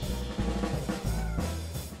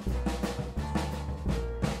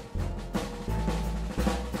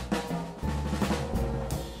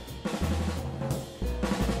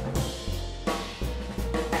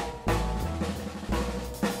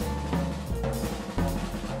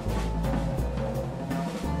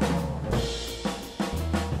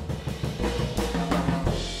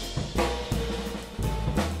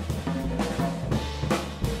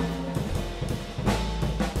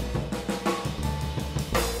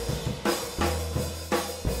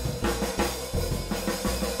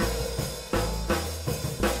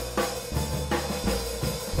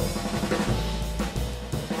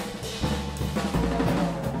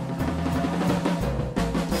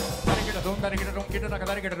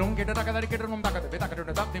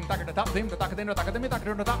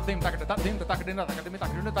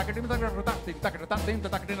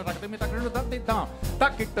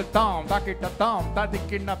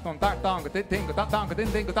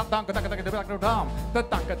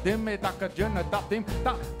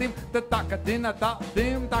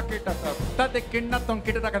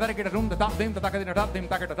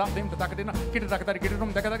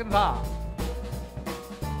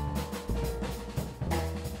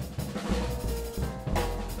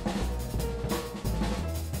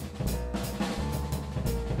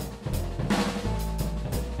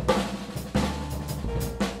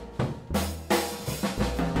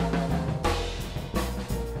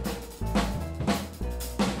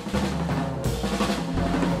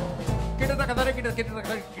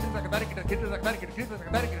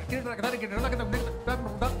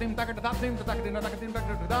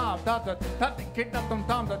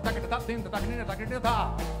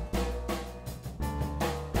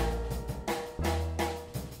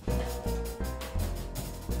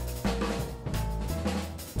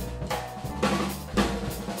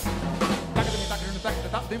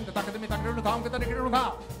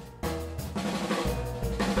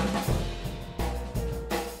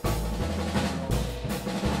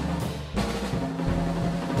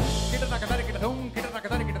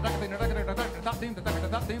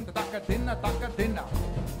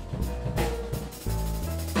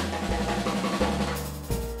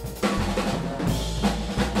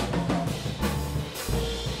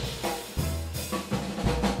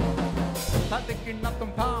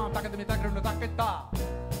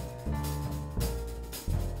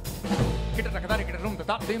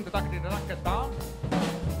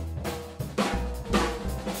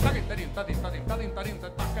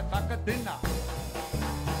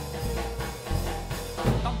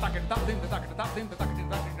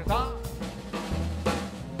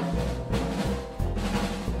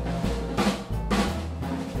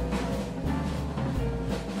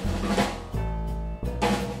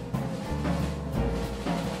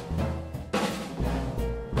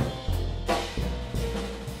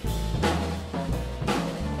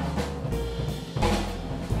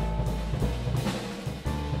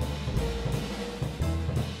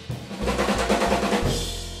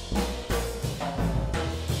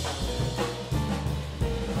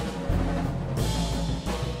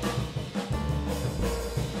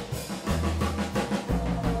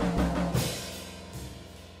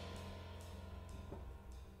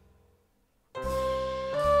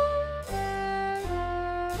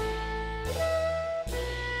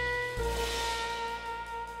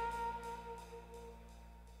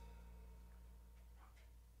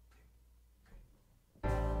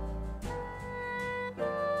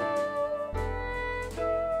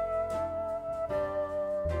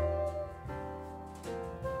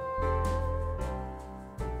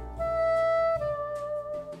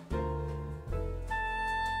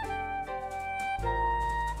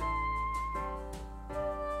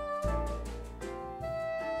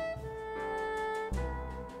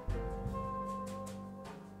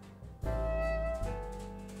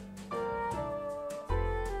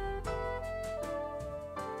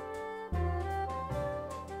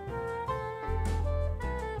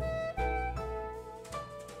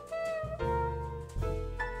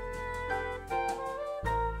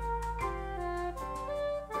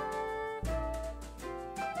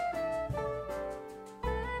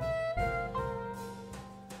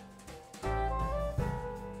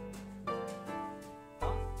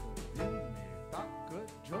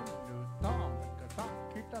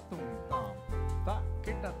tum tam, ta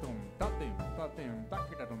kita tum tatim tatim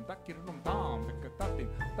takita tum takita tum tam tatim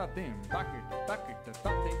tatim takita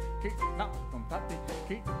tati kita tum tati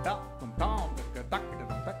kita tum tam takita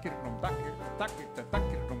tum takita tum takita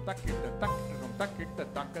tum takita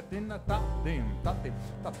takatina tatim tatim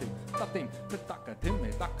tatim tatim takatim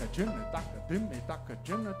takajun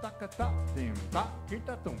takatatim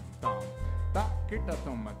takita tum tam ta kita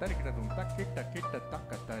tum tari kita tum ta kita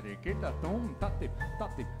takatari kita tum tatip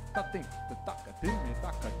takatim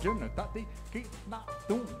takajun tati kita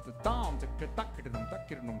tum tam takita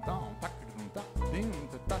tum tam takim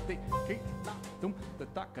tati kita tum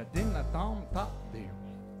takadina tam tatim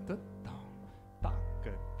tatam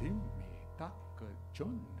takatim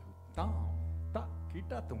takajun tam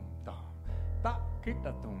takita tum tam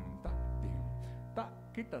takita tum tatim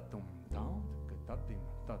takita tum tam tatim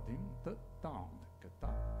tatim tatam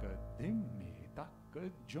takatim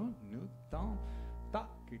takajun tam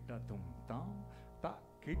takita tum tam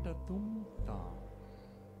takita tum tam.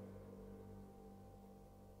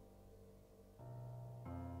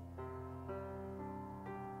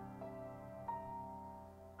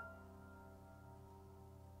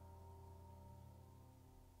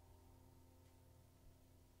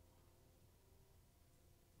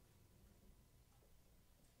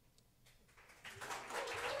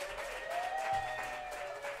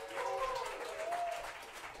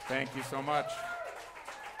 Thank you so much.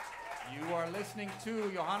 You are listening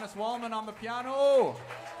to Johannes Wallmann on the piano.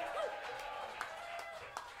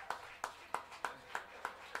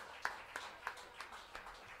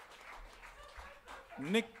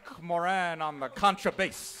 Nick Moran on the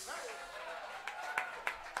contrabass.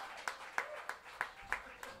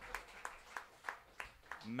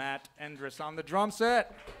 Matt Endres on the drum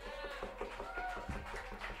set.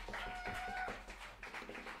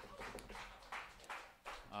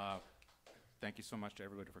 Thank you so much to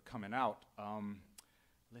everybody for coming out.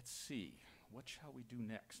 Let's see, what shall we do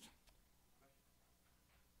next?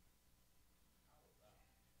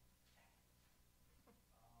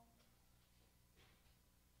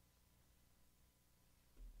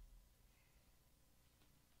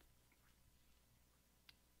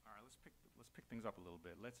 All right, let's pick things up a little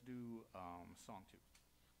bit. Let's do song 2.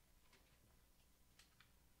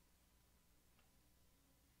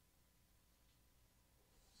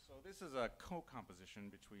 So this is a co-composition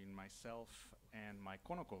between myself and my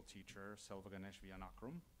Konnakol teacher, Ganesh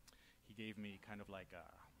Vianakrum. He gave me kind of like a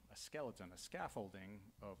skeleton, a scaffolding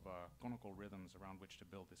of Konnakol rhythms around which to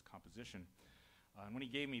build this composition. And when he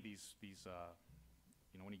gave me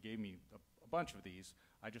when he gave me a bunch of these,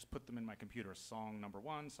 I just put them in my computer, song number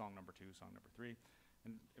 1, song number 2, song number 3.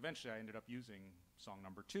 And eventually I ended up using song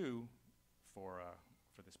number 2 for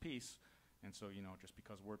this piece. And so, just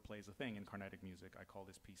because wordplay is a thing in Carnatic music, I call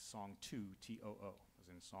this piece Song 2, T-O-O, as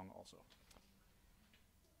in song also.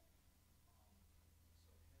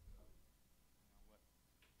 What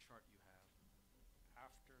chart you have.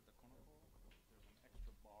 After the Konnakol, there's an extra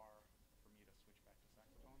bar for me to switch back to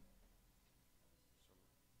saxophone. So,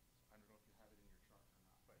 I don't know if you have it in your chart or not,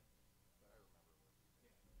 but I remember.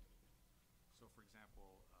 Yeah. So, for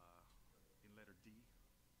example, in letter D,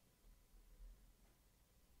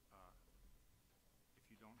 if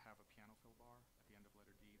you don't have a piano fill bar at the end of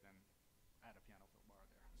letter D, then add a piano fill bar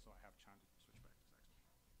there. So I have time to switch back to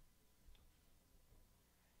saxophone.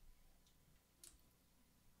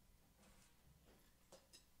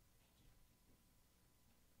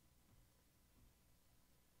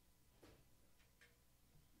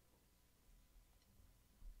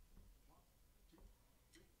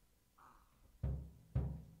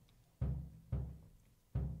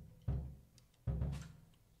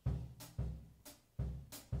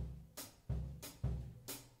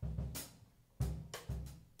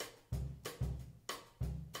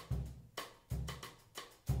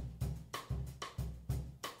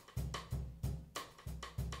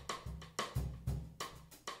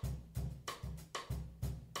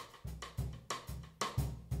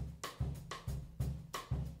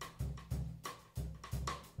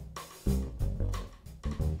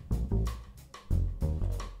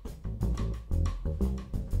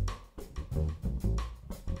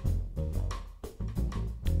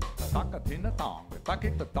 Taka tina tong,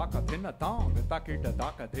 takita taka tina tong, takita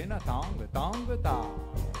taka tina tong, tong ta.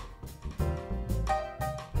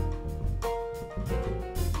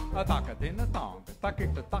 Taka tina tong,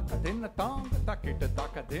 takita taka tina tong, takita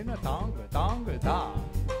taka tina tong, tong ta.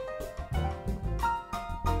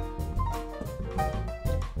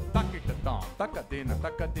 Takita tong, takadina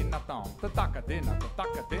tong, takadina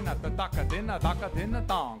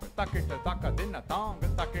tong, takita takadina tong,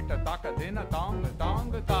 takita takadina tong,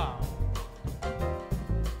 tong ta.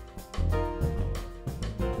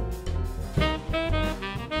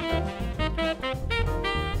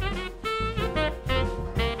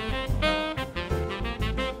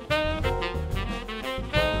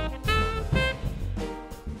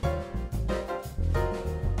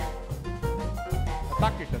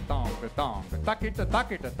 tong, takita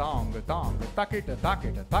takita tong, tong, takita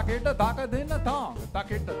takita takita taka dina tong,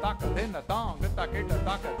 takita taka dina tong, takita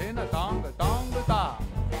taka dina tong, tong ta.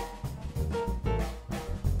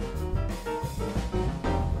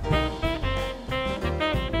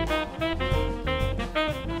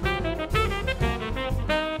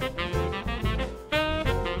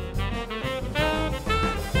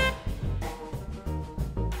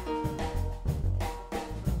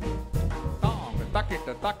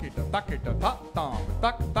 Takita takita takita ta tong,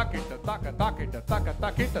 tak takita taka takita taka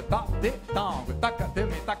takita ta di tong, taka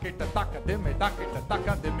dimi takita taka dimi takita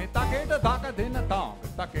taka dimi takita taka dina tong,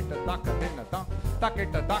 takita taka dina tong,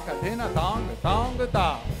 takita taka dina tong, tong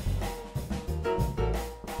ta.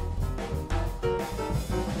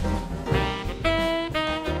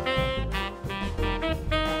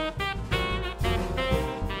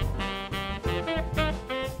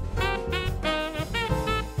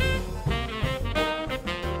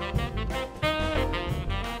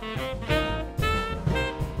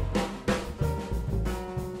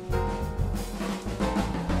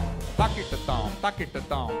 Takita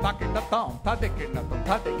tom, takita tom, tadikinatom,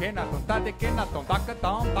 tadikinatom, tadikinatom,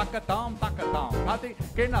 takatom, takatom, takatom,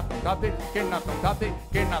 tadikinatom, tadikinatom,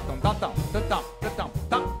 tadikinatom, tatom, tatom, tatom,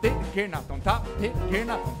 tadikinatom,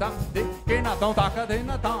 tadikinatom, tadikinatom,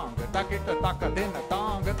 takadinatom, takita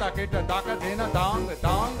takadinatom, takita takadinatom,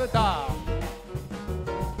 tong ta.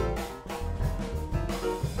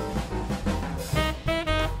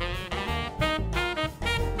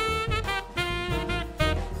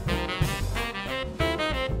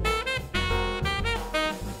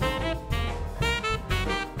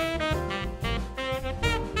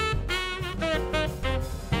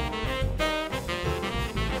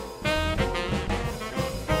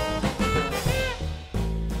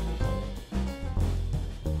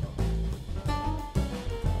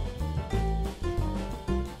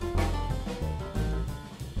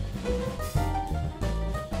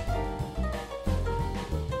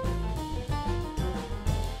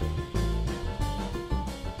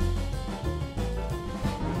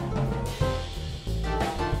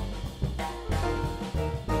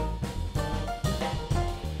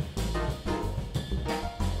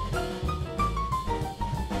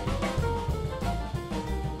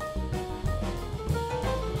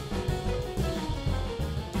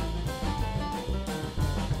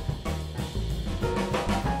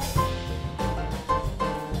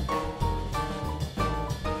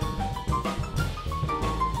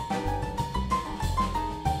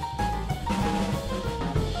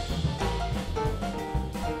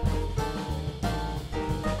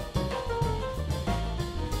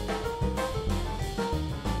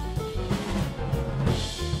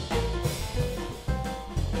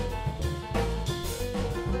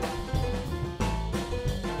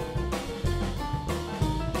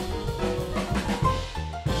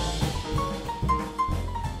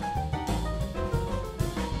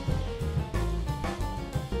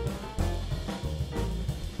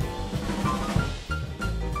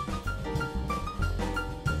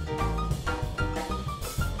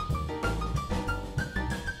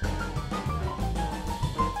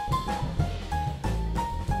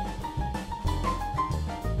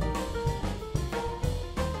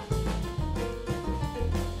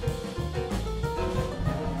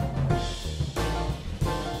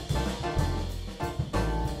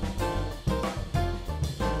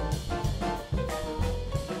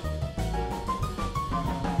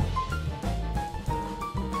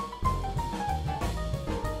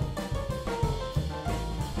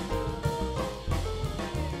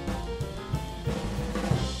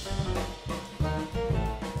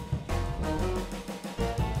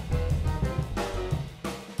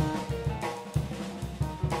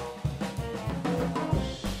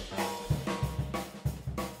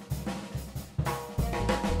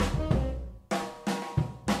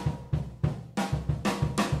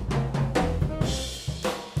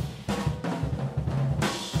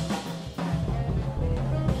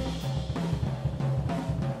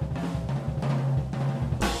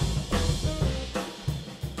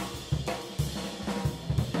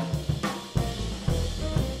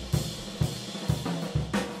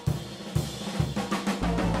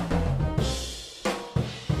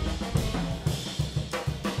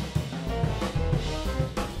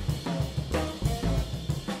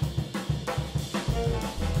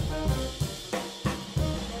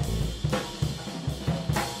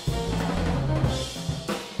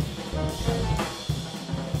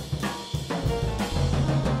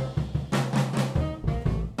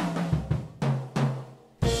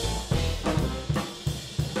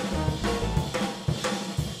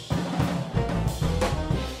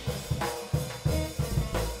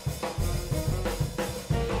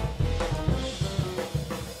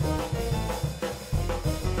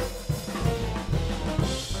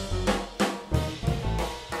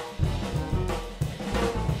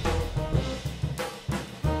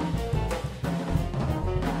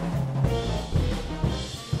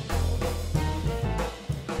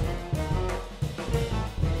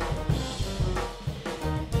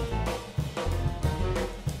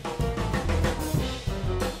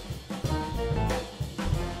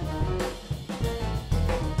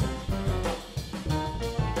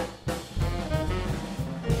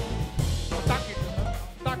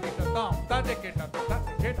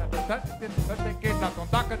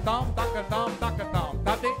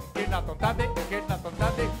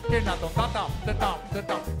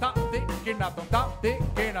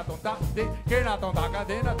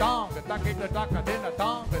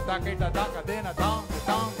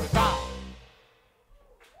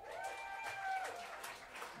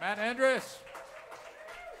 Matt Endres.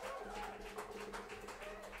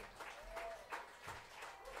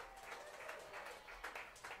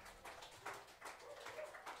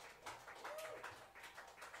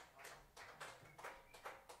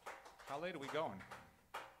 How late are we going?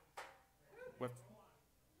 With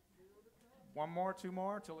one more, two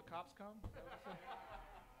more, till the cops come?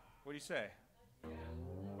 What do you say?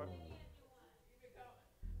 What?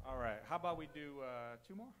 All right. How about we do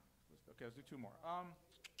two more? Okay, let's do two more. All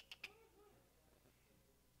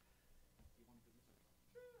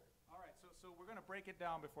right. So we're gonna break it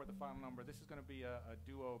down before the final number. This is gonna be a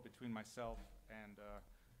duo between myself and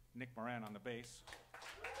Nick Moran on the bass.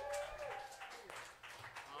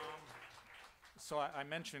 So I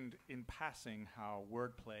mentioned in passing how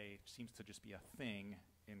wordplay seems to just be a thing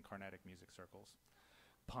in Carnatic music circles.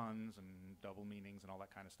 Puns and double meanings and all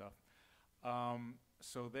that kind of stuff.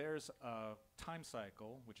 So there's a time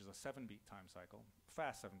cycle, which is a 7-beat time cycle,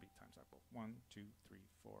 fast 7-beat time cycle. 1, 2, 3,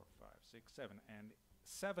 4, 5, 6, 7. And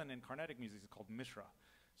 7 in Carnatic music is called Mishra.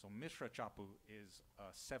 So Mishra Chapu is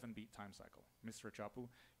a 7-beat time cycle. Mishra Chapu,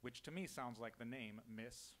 which to me sounds like the name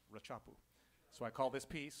Miss Rachapu. So I call this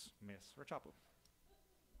piece Miss Rachapu.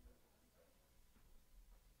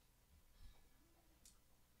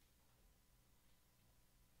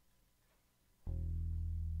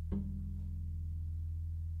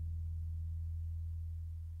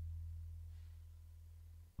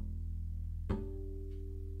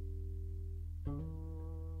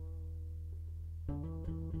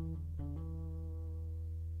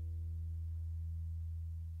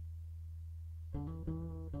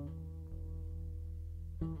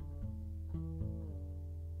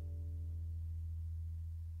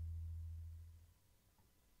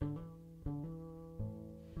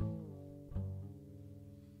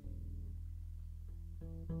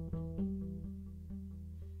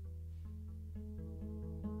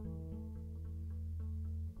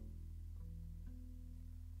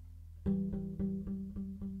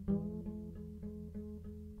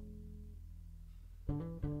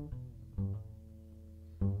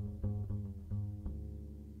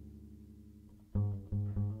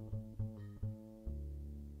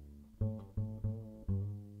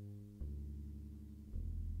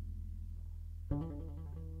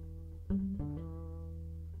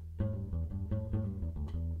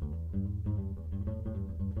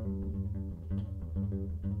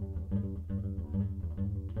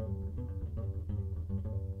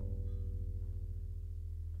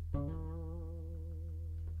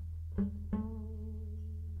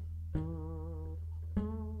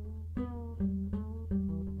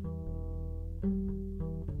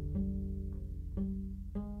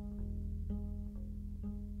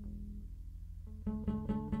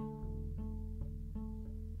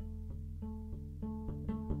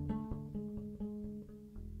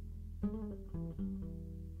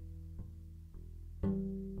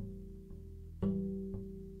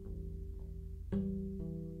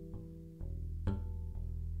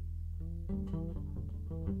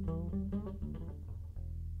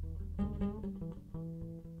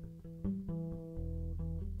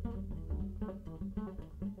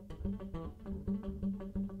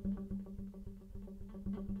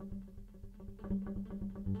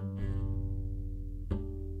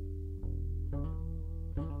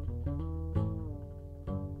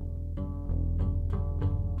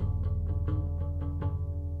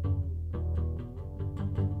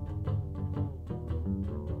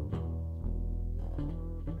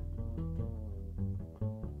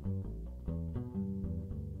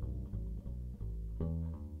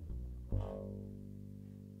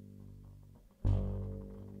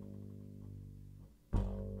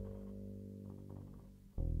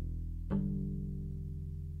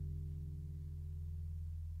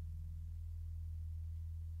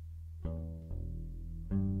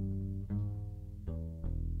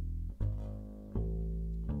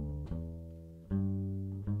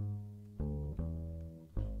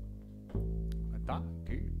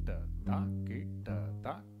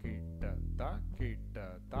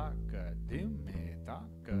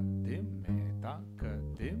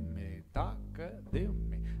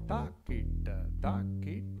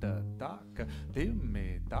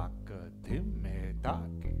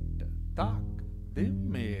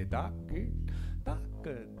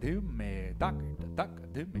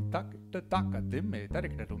 taka dimme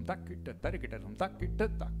tarikidum takita tarikidum takita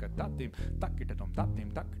taka tatim takidum tatim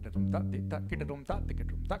takidum tati takidum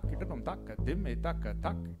takidum takidum taka dimme taka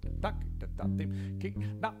takita takita tatim ki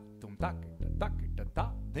na tum takita takita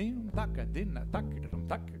tatim takadina takidum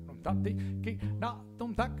takidum tati ki na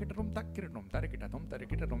tum takidum takidum tarikidum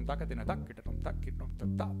tarikidum takadina takidum takidum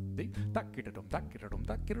tati takidum takidum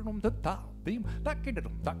takidum tatim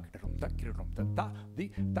takidum takidum takidum tati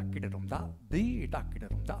takidum tati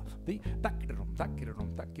takidum tati takidum takidum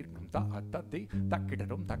takidum tati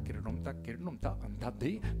takidum takidum takidum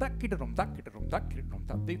tati takidum takidum takidum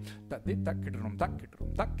tati tati takidum takidum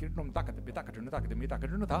takidum takadimi takadum takadimi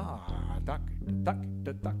takadum ta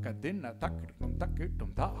takidum takadina takidum takidum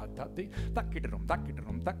tati takidum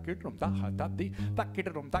takidum takidum tati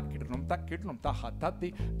takidum takidum takidum tati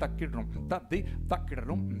takidum tati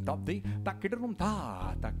takidum tati takidum ta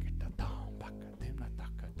takidum ta bakadina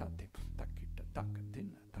takatati takidum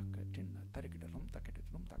takadina takadina takidum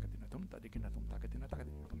takidum takadina tum takadina tum takadina takadina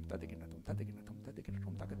takadina tum takadina tum takadina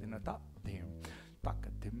tum takadina tatim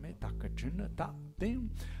takadime takadina tatim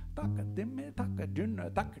takadime takadina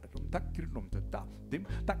takidum takidum tatim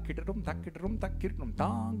takidum takidum takidum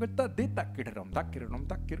tangata di takidum takidum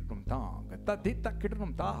takidum tangata di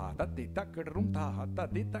takidum ta tati takidum ta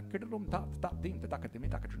tati takidum ta tatim takadime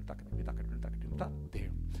takadum takadime takadum takadum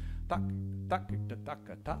tatim tak takita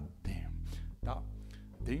takata tim ta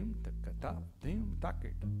dim takata dim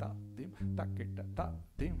takita ta dim takita ta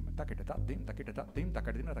dim takita ta dim takita ta dim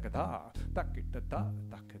takadina takata takita ta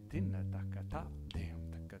takadina takata dim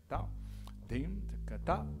takata dim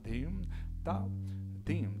takata dim ta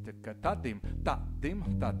dim takata dim ta dim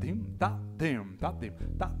ta dim ta dim ta dim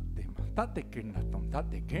ta dim ta tikina tum ta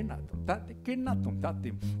tikina tum ta tikina tum ta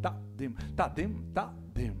dim ta dim ta dim ta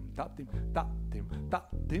dim ta dim ta dim ta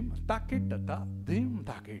dim takita ta dim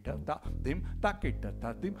takita ta dim takita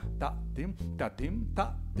ta dim ta dim ta dim ta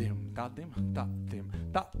dim ta dim ta dim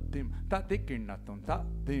ta dim ta tikina tum ta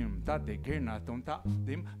dim ta tikina tum ta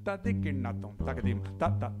dim ta tikina tum takadim ta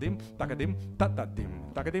ta dim takadim ta ta dim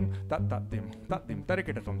takadim ta ta dim ta dim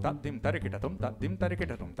tarikita tum ta dim tarikita tum ta dim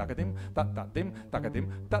tarikita tum takadim ta ta dim takadim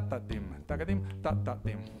ta ta dim takadim ta ta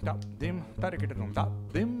dim ta dim tarikita tum ta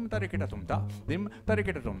dim tarikita tum ta dim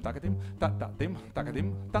tarikita tum takadim ta ta dim takadim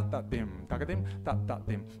ta ta dim takadim ta ta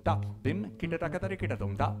dim ta dim kita tarikita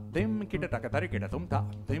tum ta dim kita tarikita tum ta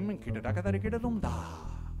dim kita tarikita tum ta.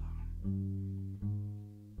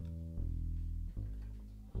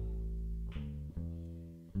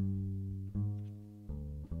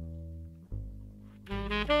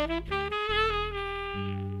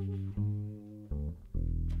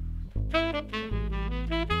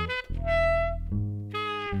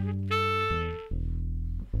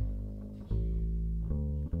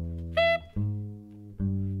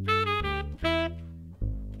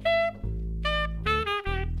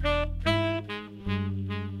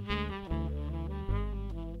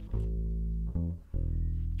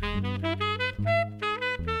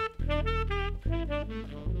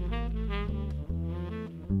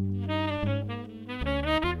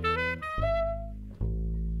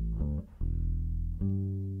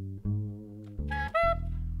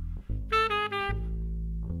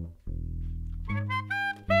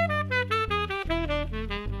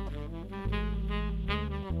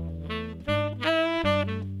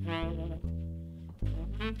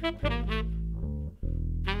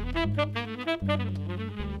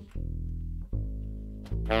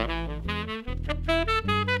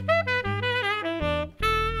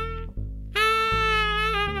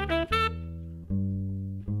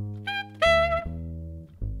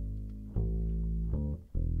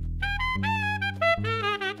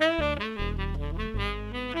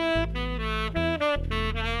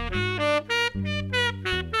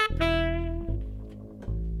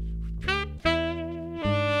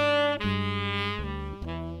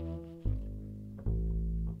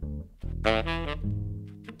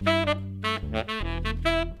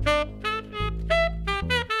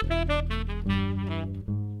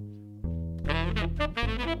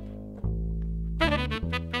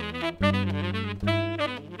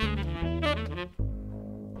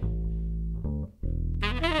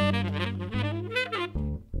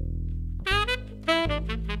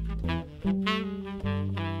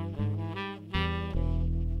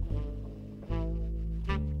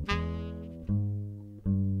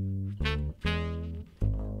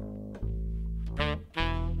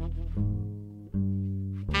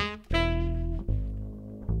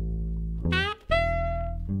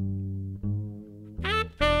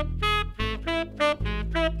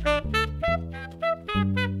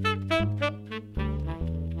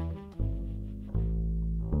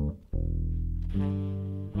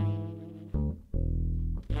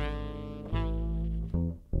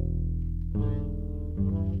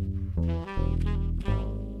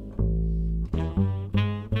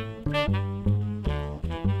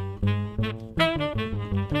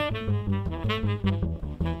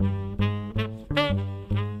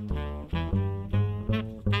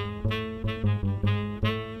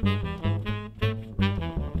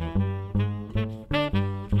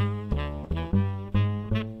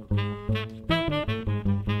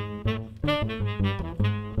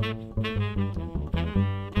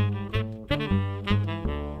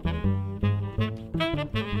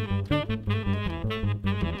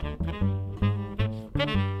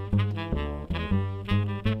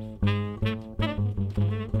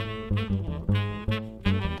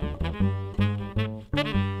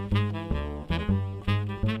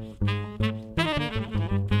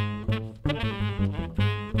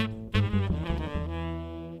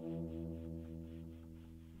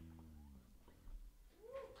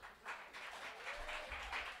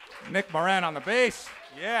 Nick Moran on the bass.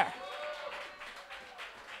 Yeah.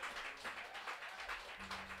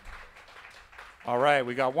 All right,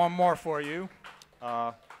 we got one more for you.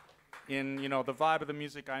 In the vibe of the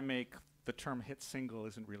music I make, the term hit single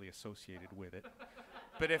isn't really associated with it.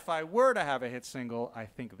 But if I were to have a hit single, I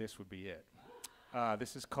think this would be it.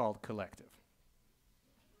 This is called Collective.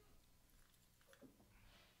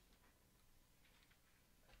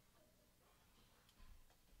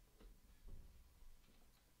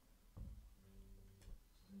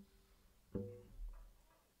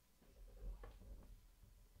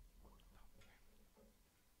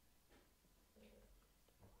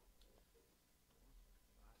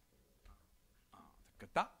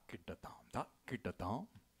 Da kita tam da kita tam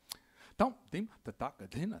tam dim ta ta ka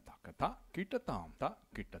dina ta ka ta kita tam da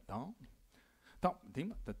kita tam tam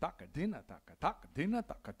dim ta ta ka dina ta ka dina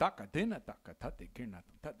ta ka dina ta ka ta de kina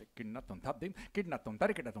ta de kina ton ta dim kina ton ta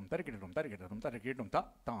kita ton ta kita ton ta kita ton ta kita ton ta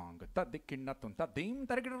tang ta de kina ton ta dim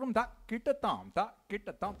ta kita ton ta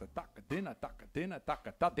kita tam ta ta ka dina ta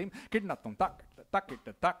ka ta dim kina ton ta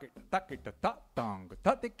kita ta tang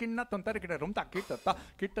ta de kina ton ta kita ton ta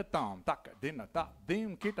kita tam ta ka dina ta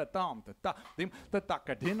dim kita tam ta dim ta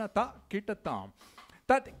ka dina ta kita tam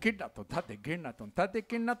Tade kidna ton tade gina ton tade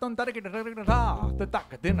kidna ton tade kidna ta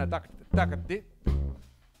taka dina taka di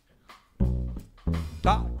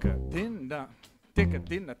taka dina tika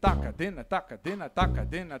dina taka dina taka dina taka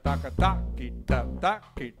dina taka takita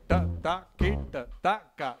takita takita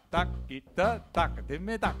taka takita taka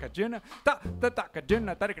dime taka jina ta taka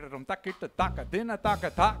jina tade kidna ton takita taka dina taka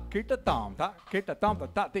takita tam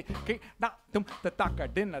ta di kidna tum taka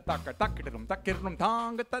dina taka takidrum takidrum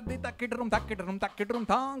tang tadi takidrum takidrum takidrum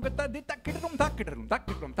tang tadi takidrum takidrum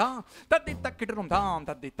takidrum tang tadi takidrum tang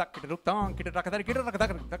tadi takidrum tang kita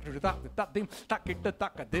tadi takita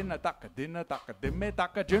takadina takadina takadime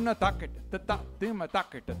takajina takita dim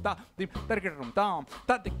takita dim takidrum tang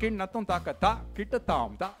tadi kina ton takata kita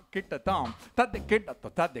tam tadi kita to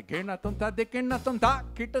tadi kina ton tadi kina ton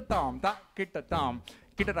takita tam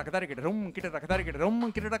kita rakatari kita rum kita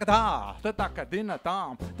rakata takadina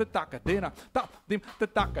tam takadina ta dim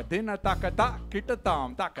takadina takata kita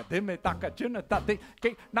tam takadime takajina tadi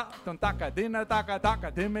kina ton takadina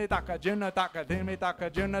takadime takajina takadime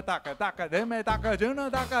takajina takadime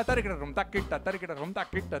takajina takatari kita rum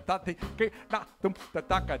takita tadi kina tum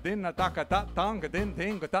takadina takata tangadin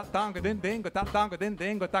dengo tangadin dengo tangadin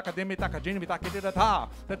dengo takadime takajina takidira ta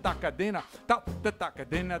takadina ta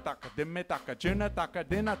takadina takadime takajina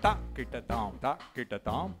takadina ta kita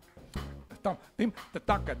tam tam dim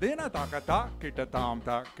takadina takata kita tam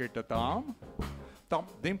tam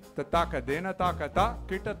dim takadina takata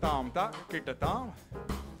kita tam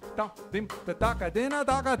tam dim takadina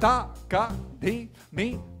takata ka di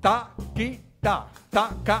mi ta kita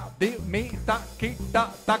takadimi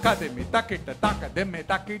takita takadimi takita takadimi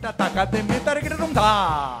takita takadimi tarikidum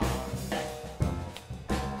ta.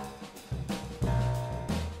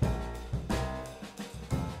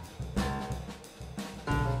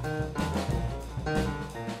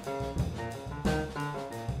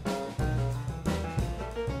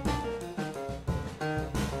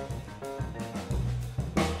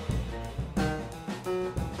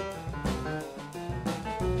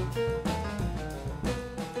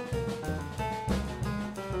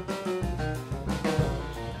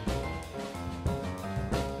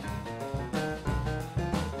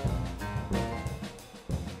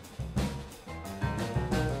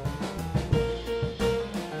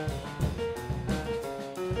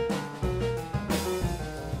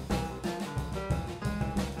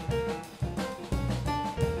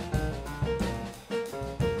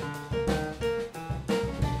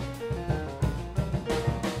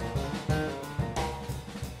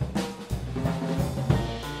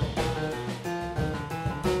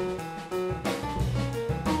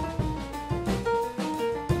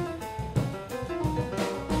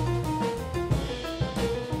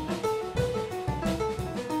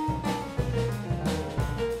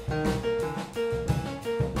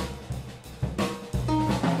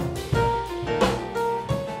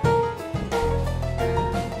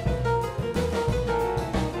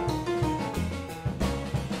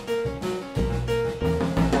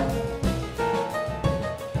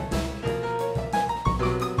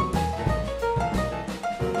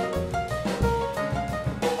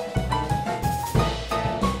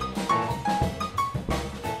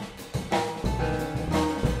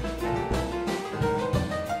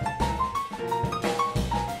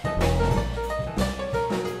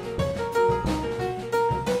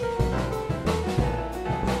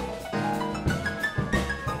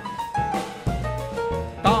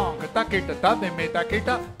 takita ta de me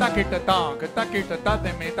takita takita tong takita ta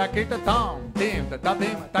de me takita tong dim ta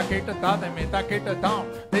dim takita ta de me takita tong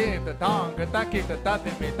dim ta tong takita ta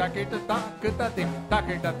de me takita tong ta dim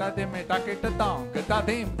takita ta de me takita tong ta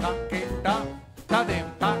dim takita ta dim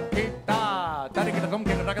takita tarikita kom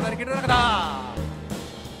kita tarikita rakata.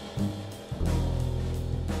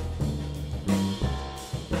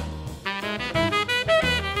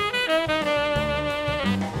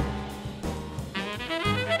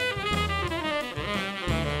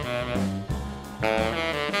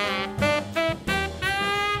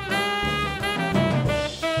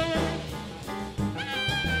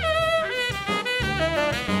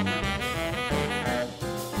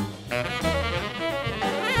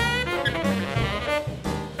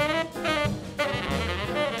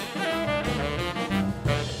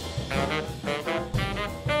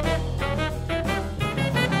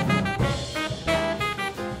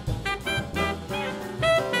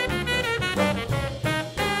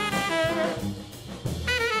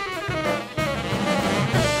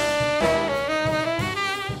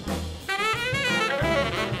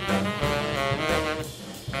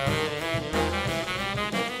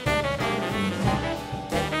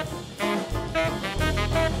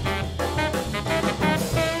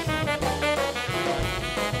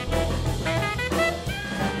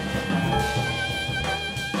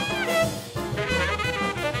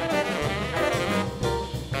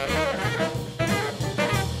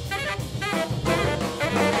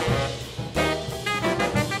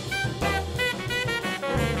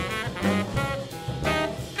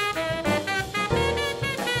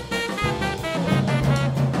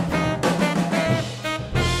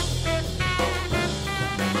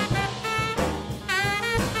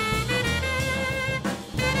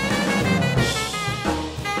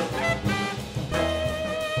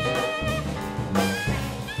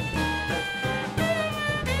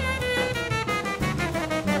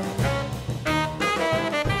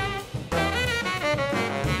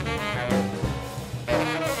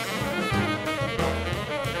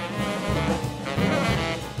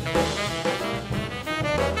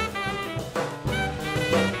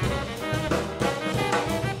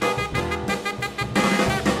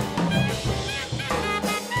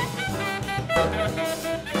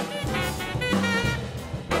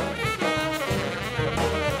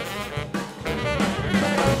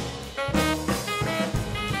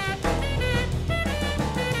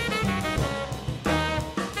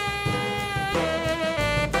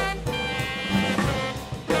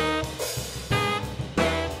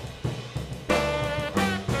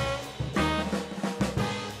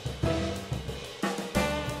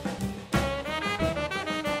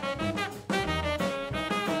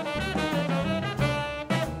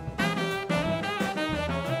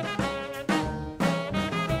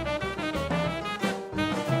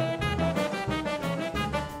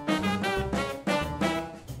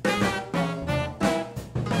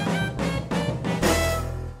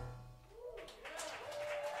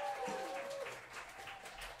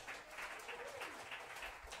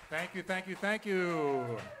 Thank you, thank you, thank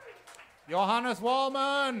you. Johannes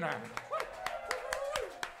Wallmann.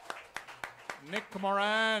 Nick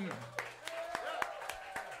Moran.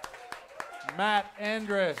 Matt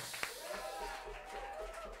Endres.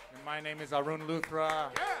 And my name is Arun Luthra.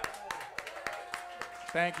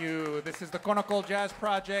 Thank you. This is the Konnakol Jazz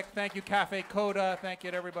Project. Thank you, Cafe Coda. Thank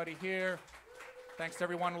you to everybody here. Thanks to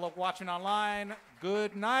everyone watching online.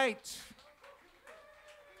 Good night.